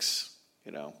politics,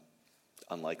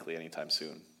 unlikely anytime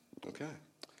soon. Okay.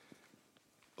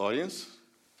 Audience?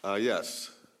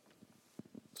 Yes.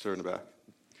 Sir in the back.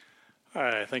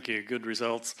 Hi, thank you. Good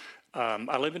results.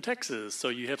 I live in Texas, so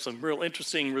you have some real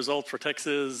interesting results for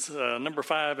Texas. Number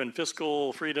 5 in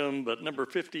fiscal freedom, but number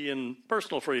 50 in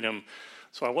personal freedom.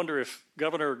 So I wonder if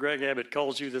Governor Greg Abbott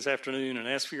calls you this afternoon and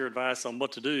asks for your advice on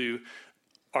what to do.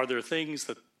 Are there things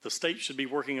that the state should be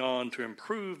working on to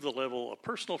improve the level of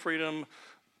personal freedom?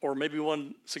 Or maybe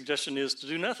one suggestion is to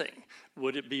do nothing.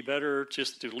 Would it be better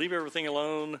just to leave everything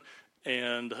alone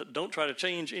and don't try to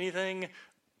change anything?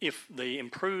 If they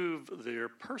improve their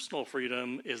personal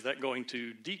freedom, is that going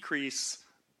to decrease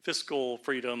fiscal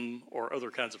freedom or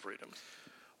other kinds of freedom?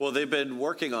 Well, they've been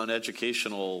working on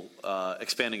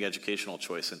expanding educational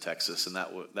choice in Texas, and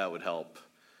that would help.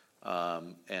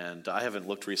 And I haven't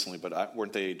looked recently, but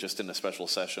weren't they just in a special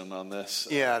session on this?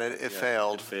 Yeah, it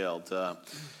failed. It failed.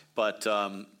 But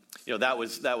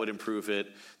that would improve it.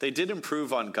 They did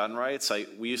improve on gun rights.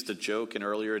 We used to joke in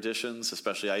earlier editions,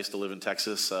 especially I used to live in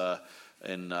Texas,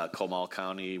 in Comal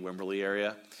County, Wimberley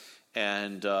area.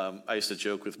 And I used to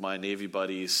joke with my Navy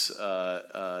buddies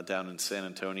down in San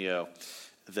Antonio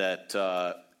that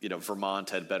Vermont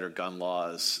had better gun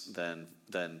laws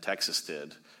than Texas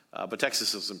did. But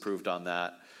Texas has improved on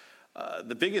that.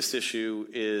 The biggest issue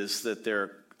is that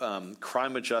their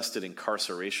crime-adjusted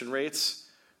incarceration rates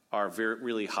are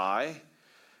really high.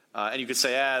 And you could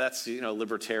say, that's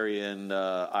libertarian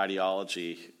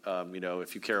ideology.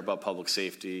 If you care about public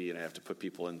safety, you have to put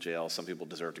people in jail. Some people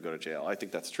deserve to go to jail. I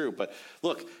think that's true. But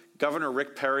look, Governor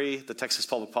Rick Perry, the Texas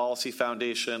Public Policy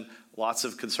Foundation, lots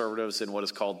of conservatives in what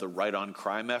is called the Right on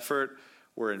Crime effort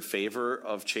were in favor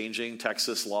of changing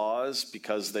Texas laws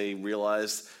because they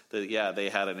realized that, they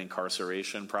had an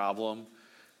incarceration problem.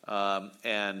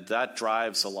 And that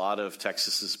drives a lot of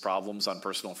Texas's problems on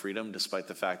personal freedom, despite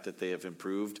the fact that they have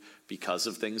improved because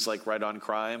of things like Right on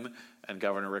Crime and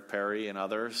Governor Rick Perry and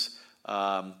others.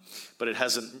 But it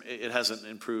hasn't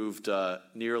improved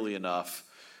nearly enough.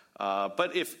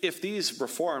 But if these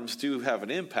reforms do have an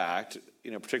impact,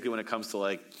 particularly when it comes to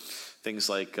like things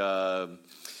like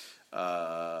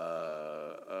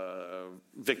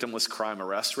victimless crime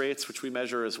arrest rates, which we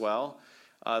measure as well,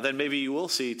 then maybe you will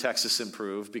see Texas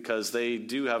improve because they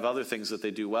do have other things that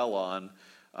they do well on,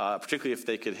 particularly if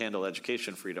they could handle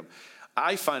education freedom.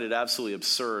 I find it absolutely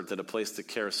absurd that a place that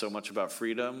cares so much about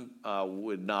freedom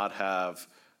would not have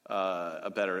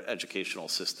a better educational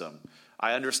system.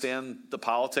 I understand the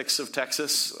politics of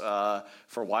Texas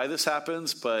for why this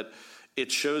happens, but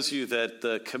it shows you that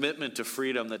the commitment to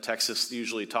freedom that Texas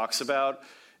usually talks about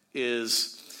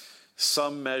is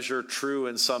some measure true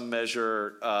and some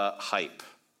measure hype.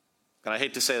 And I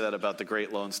hate to say that about the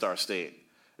great Lone Star State.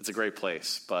 It's a great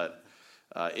place, but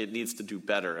it needs to do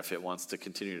better if it wants to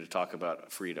continue to talk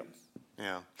about freedom.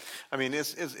 Yeah. I mean,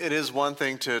 it is one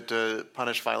thing to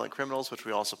punish violent criminals, which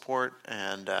we all support,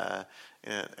 and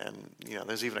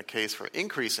there's even a case for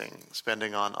increasing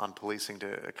spending on policing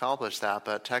to accomplish that.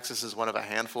 But Texas is one of a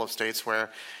handful of states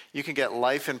where you can get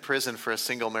life in prison for a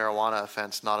single marijuana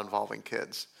offense not involving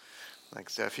kids. Like,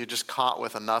 so if you're just caught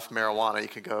with enough marijuana, you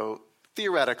could go,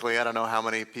 theoretically, I don't know how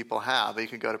many people have, but you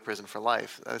could go to prison for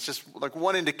life. It's just like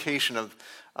one indication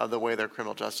of the way their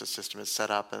criminal justice system is set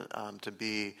up to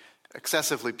be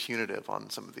excessively punitive on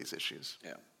some of these issues.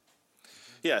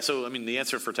 Yeah, so I mean, the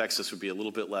answer for Texas would be a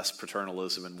little bit less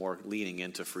paternalism and more leaning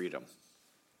into freedom.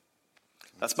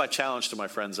 That's my challenge to my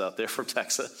friends out there from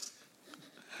Texas.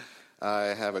 I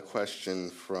have a question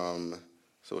from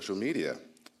social media.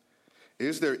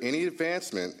 Is there any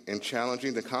advancement in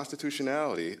challenging the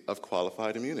constitutionality of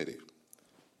qualified immunity?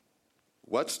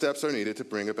 What steps are needed to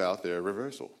bring about their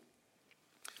reversal?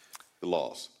 The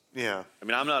laws. Yeah. I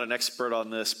mean, I'm not an expert on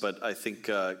this, but I think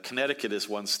Connecticut is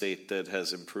one state that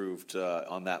has improved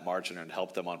on that margin and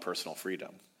helped them on personal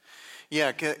freedom.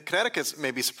 Yeah, Connecticut,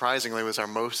 maybe surprisingly, was our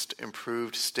most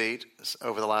improved state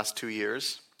over the last 2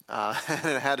 years. And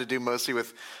it had to do mostly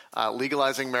with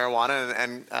legalizing marijuana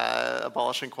and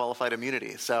abolishing qualified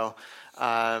immunity. So,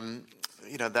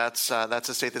 that's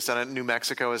a state that's done it. New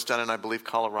Mexico has done it, and I believe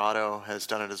Colorado has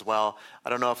done it as well. I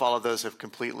don't know if all of those have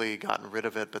completely gotten rid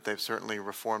of it, but they've certainly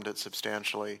reformed it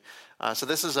substantially. So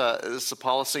this is a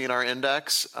policy in our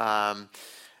index.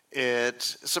 It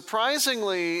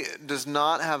surprisingly does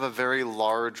not have a very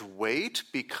large weight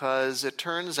because it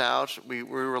turns out we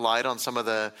relied on some of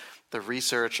the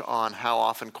research on how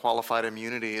often qualified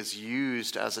immunity is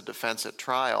used as a defense at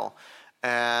trial.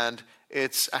 And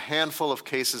it's a handful of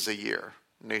cases a year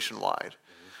nationwide.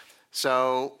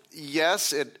 So,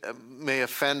 yes, it may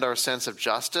offend our sense of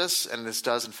justice, and this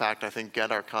does, in fact, I think,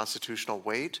 get our constitutional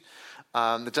weight.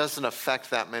 It doesn't affect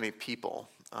that many people.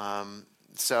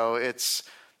 So it's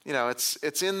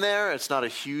in there. It's not a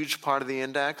huge part of the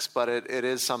index, but it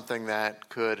is something that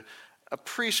could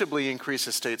appreciably increase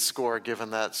a state's score,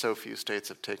 given that so few states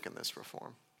have taken this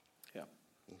reform. Yeah.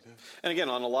 Okay. And again,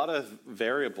 on a lot of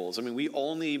variables, I mean, we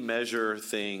only measure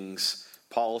things,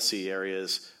 policy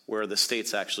areas, where the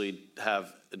states actually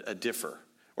have a differ,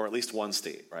 or at least one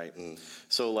state, right?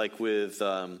 So like with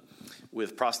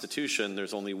prostitution,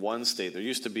 there's only one state. There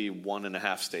used to be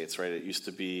 1.5 states, right? It used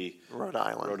to be Rhode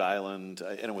Island,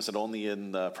 and was it only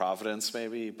in Providence,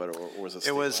 maybe, or was it?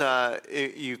 It was.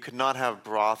 You could not have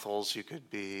brothels. You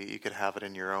could have it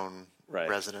in your own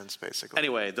residence, basically.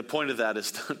 Anyway, the point of that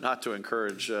is not to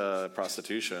encourage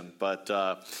prostitution, but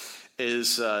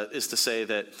is to say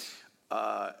that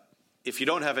if you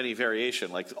don't have any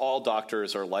variation, like all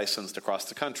doctors are licensed across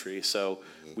the country, so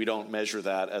we don't measure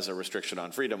that as a restriction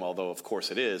on freedom, although of course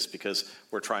it is, because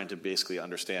we're trying to basically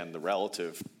understand the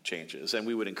relative changes. And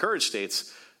we would encourage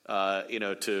states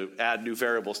to add new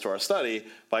variables to our study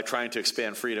by trying to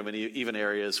expand freedom in even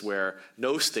areas where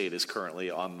no state is currently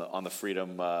on the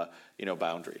freedom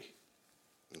boundary.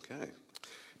 Okay.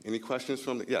 Any questions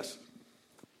from the, yes?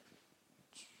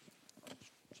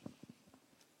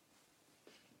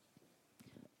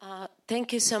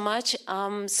 Thank you so much.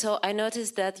 So I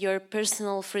noticed that your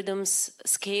personal freedoms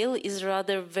scale is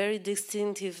rather very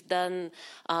distinctive than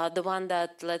the one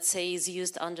that, let's say, is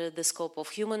used under the scope of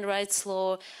human rights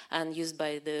law and used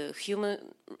by the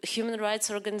human rights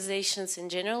organizations in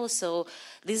general. So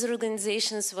these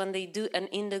organizations, when they do an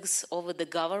index over the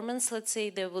governments, let's say,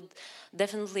 they would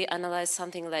definitely analyze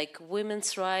something like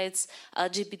women's rights,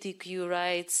 LGBTQ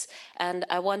rights, and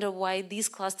I wonder why these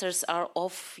clusters are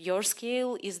off your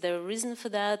scale. Is there a reason for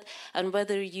that? And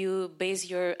whether you base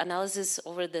your analysis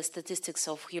over the statistics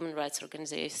of human rights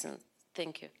organizations?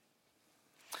 Thank you.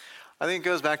 I think it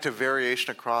goes back to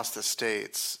variation across the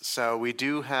states. So we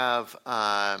do have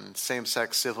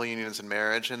same-sex civil unions and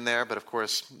marriage in there, but of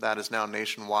course that is now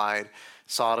nationwide.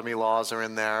 Sodomy laws are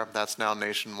in there. That's now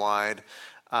nationwide.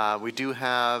 We do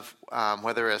have,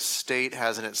 whether a state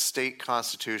has in its state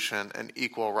constitution an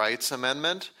equal rights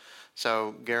amendment,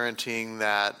 so guaranteeing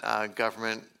that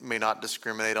government may not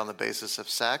discriminate on the basis of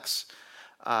sex.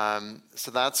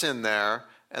 So that's in there,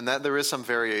 and that there is some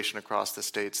variation across the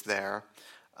states there.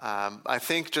 I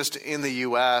think just in the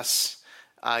U.S.,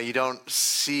 you don't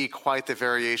see quite the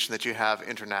variation that you have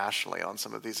internationally on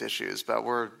some of these issues, but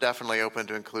we're definitely open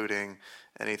to including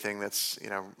anything that's,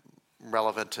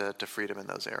 relevant to freedom in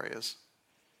those areas.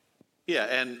 Yeah,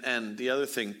 and the other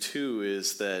thing too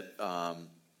is that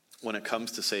when it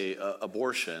comes to, say,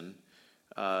 abortion,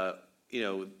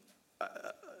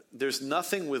 there's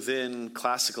nothing within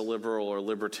classical liberal or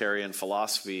libertarian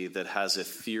philosophy that has a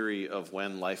theory of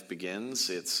when life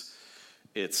begins.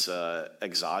 It's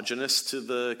exogenous to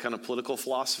the kind of political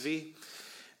philosophy.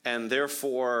 And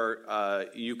therefore,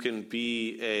 you can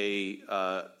be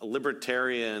a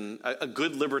libertarian, a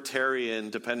good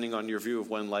libertarian, depending on your view of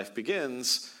when life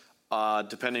begins,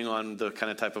 depending on the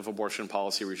kind of type of abortion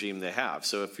policy regime they have.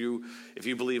 So if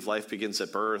you believe life begins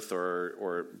at birth,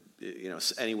 or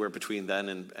anywhere between then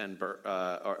and birth,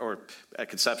 or at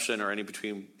conception, or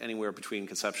anywhere between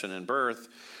conception and birth,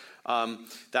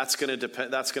 that's going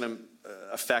to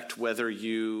affect whether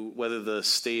the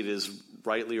state is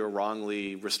rightly or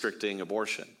wrongly restricting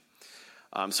abortion.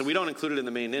 So we don't include it in the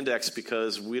main index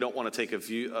because we don't want to take a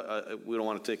view. We don't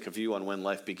want to take a view on when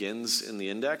life begins in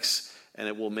the index, and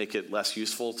it will make it less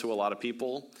useful to a lot of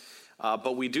people.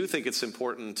 But we do think it's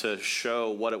important to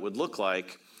show what it would look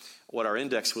like, what our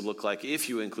index would look like if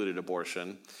you included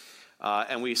abortion.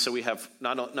 And we have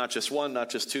not just one, not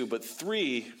just two, but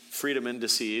 3 freedom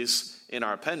indices in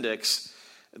our appendix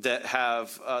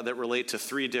that relate to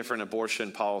 3 different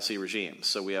abortion policy regimes.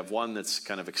 So we have one that's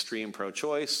kind of extreme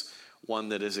pro-choice, one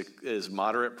that is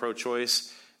moderate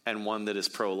pro-choice, and one that is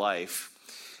pro-life.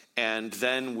 And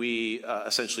then we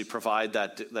essentially provide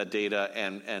that data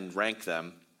and rank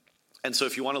them. And so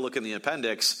if you want to look in the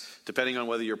appendix, depending on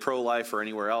whether you're pro-life or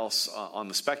anywhere else on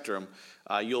the spectrum,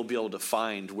 you'll be able to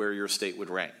find where your state would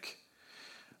rank.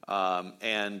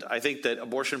 And I think that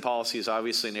abortion policy is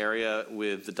obviously an area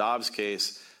with the Dobbs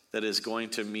case that is going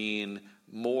to mean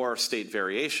more state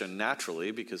variation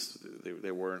naturally, because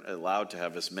they weren't allowed to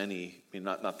have as many. I mean,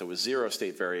 not there was 0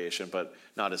 state variation, but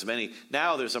not as many.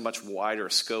 Now there's a much wider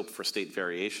scope for state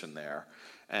variation there.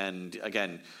 And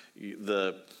again,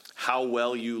 how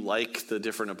well you like the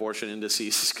different abortion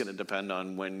indices is going to depend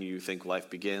on when you think life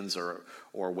begins, or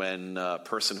when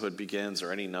personhood begins,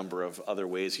 or any number of other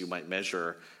ways you might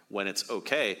measure when it's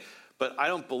okay. But I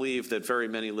don't believe that very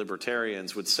many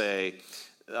libertarians would say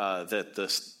that the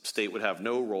state would have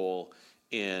no role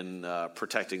in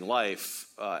protecting life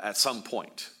at some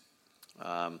point.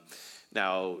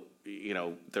 Now,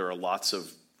 there are lots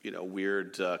of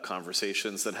weird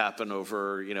conversations that happen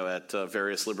over at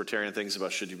various libertarian things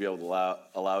about should you be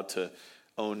allowed to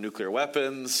own nuclear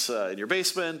weapons in your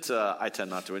basement. I tend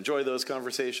not to enjoy those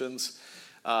conversations.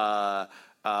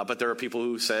 But there are people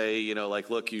who say,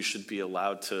 look, you should be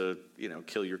allowed to,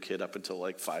 kill your kid up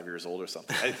until 5 years old or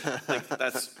something.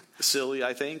 That's silly,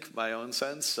 I think, my own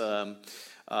sense.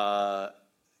 But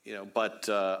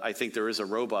I think there is a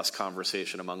robust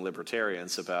conversation among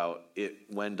libertarians about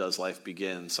when does life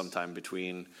begin, sometime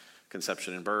between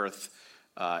conception and birth,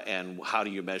 and how do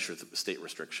you measure the state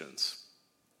restrictions?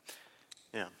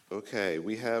 Yeah. Okay,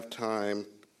 we have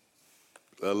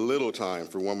a little time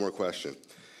for one more question.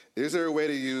 Is there a way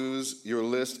to use your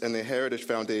list and the Heritage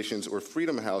Foundation's or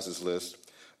Freedom House's list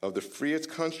of the freest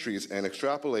countries and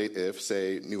extrapolate if,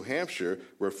 say, New Hampshire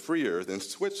were freer than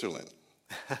Switzerland?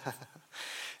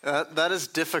 That is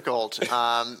difficult.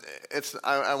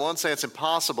 I won't say it's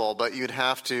impossible, but you'd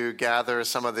have to gather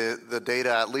some of the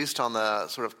data, at least on the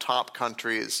sort of top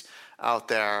countries out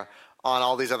there, on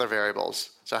all these other variables.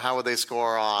 So how would they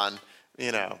score on,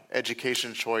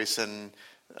 education choice and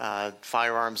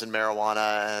firearms and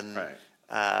marijuana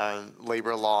and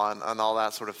labor law and all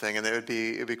that sort of thing, and it'd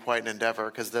be quite an endeavor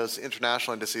because those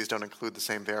international indices don't include the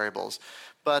same variables.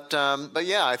 But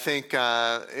yeah, I think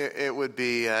it would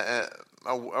be a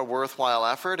worthwhile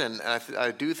effort, and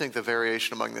I do think the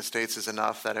variation among the states is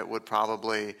enough that it would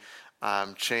probably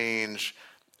change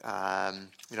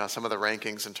some of the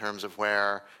rankings in terms of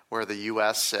where the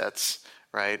U.S. sits,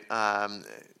 right?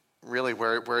 Really,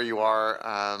 where you are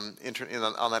on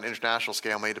that international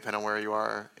scale may depend on where you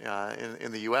are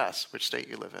in the U.S., which state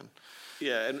you live in.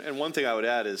 Yeah, and one thing I would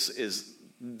add is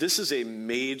this is a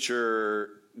major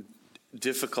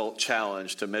difficult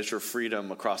challenge to measure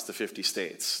freedom across the 50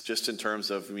 states, just in terms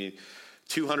of,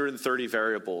 230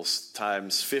 variables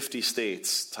times 50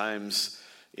 states times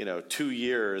 2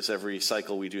 years every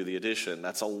cycle we do the addition.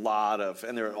 That's a lot of,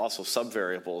 and there are also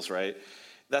subvariables, right?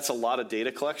 That's a lot of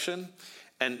data collection.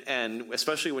 And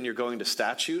especially when you're going to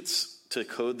statutes to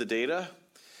code the data,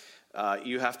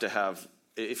 you have to have,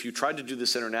 if you tried to do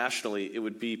this internationally, it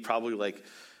would be probably like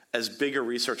as big a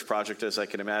research project as I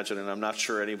can imagine, and I'm not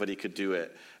sure anybody could do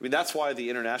it. That's why the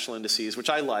international indices, which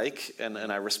I like, and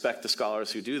I respect the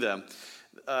scholars who do them,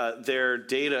 their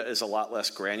data is a lot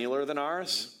less granular than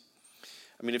ours.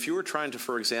 If you were trying to,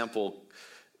 for example,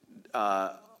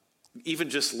 even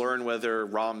just learn whether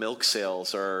raw milk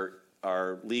sales are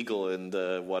legal in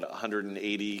the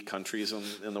 180 countries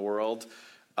in the world,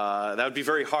 that would be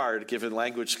very hard given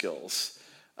language skills.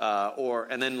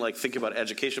 And then think about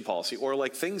education policy, or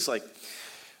things like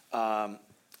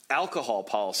alcohol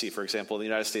policy, for example, in the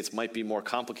United States might be more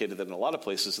complicated than in a lot of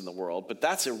places in the world, but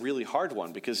that's a really hard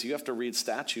one because you have to read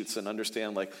statutes and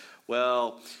understand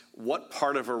what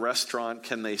part of a restaurant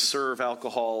can they serve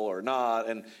alcohol or not,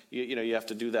 and you have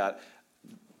to do that.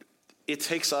 It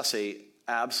takes us a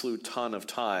absolute ton of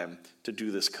time to do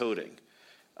this coding.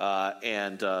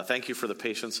 And thank you for the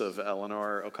patience of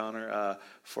Eleanor O'Connor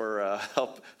for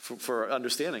help for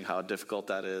understanding how difficult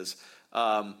that is.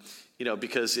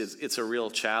 Because it's a real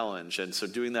challenge. And so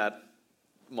doing that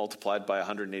multiplied by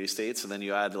 180 states, and then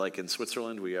you add in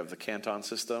Switzerland where you have the canton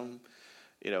system,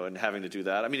 and having to do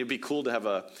that. It'd be cool to have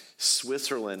a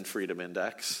Switzerland Freedom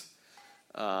Index.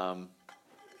 And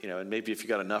maybe if you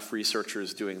got enough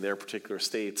researchers doing their particular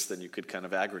states, then you could kind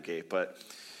of aggregate. But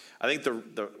I think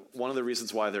the one of the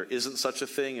reasons why there isn't such a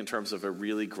thing in terms of a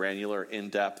really granular,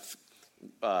 in-depth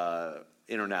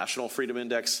international freedom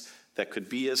index that could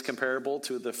be as comparable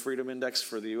to the freedom index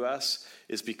for the U.S.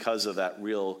 is because of that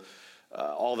real,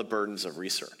 all the burdens of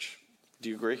research. Do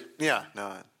you agree? Yeah,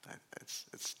 no,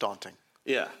 it's daunting.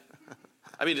 Yeah.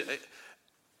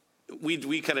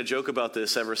 We kind of joke about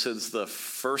this ever since the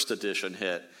first edition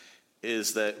hit,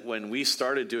 is that when we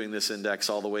started doing this index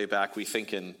all the way back, we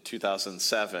think in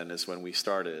 2007 is when we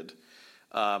started.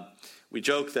 We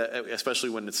joke that,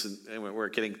 especially when we're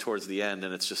getting towards the end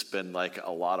and it's just been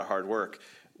a lot of hard work,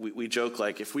 we joke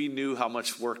if we knew how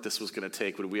much work this was going to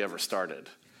take, would we ever started?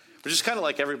 Which is kind of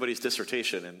like everybody's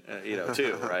dissertation, and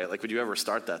too, right? Would you ever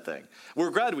start that thing?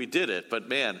 We're glad we did it, but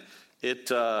man,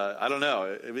 I don't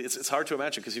know. It's hard to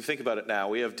imagine because you think about it now.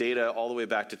 We have data all the way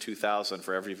back to 2000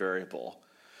 for every variable.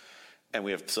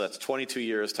 And so that's 22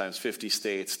 years times 50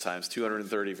 states times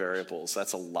 230 variables.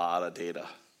 That's a lot of data.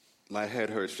 My head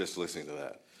hurts just listening to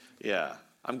that. Yeah.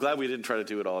 I'm glad we didn't try to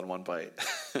do it all in one bite.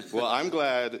 Well, I'm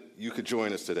glad you could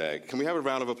join us today. Can we have a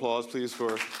round of applause, please,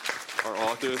 for our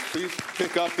authors? Please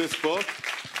pick up this book.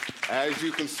 As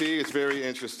you can see, it's very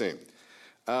interesting.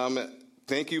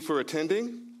 Thank you for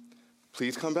attending.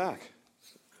 Please come back.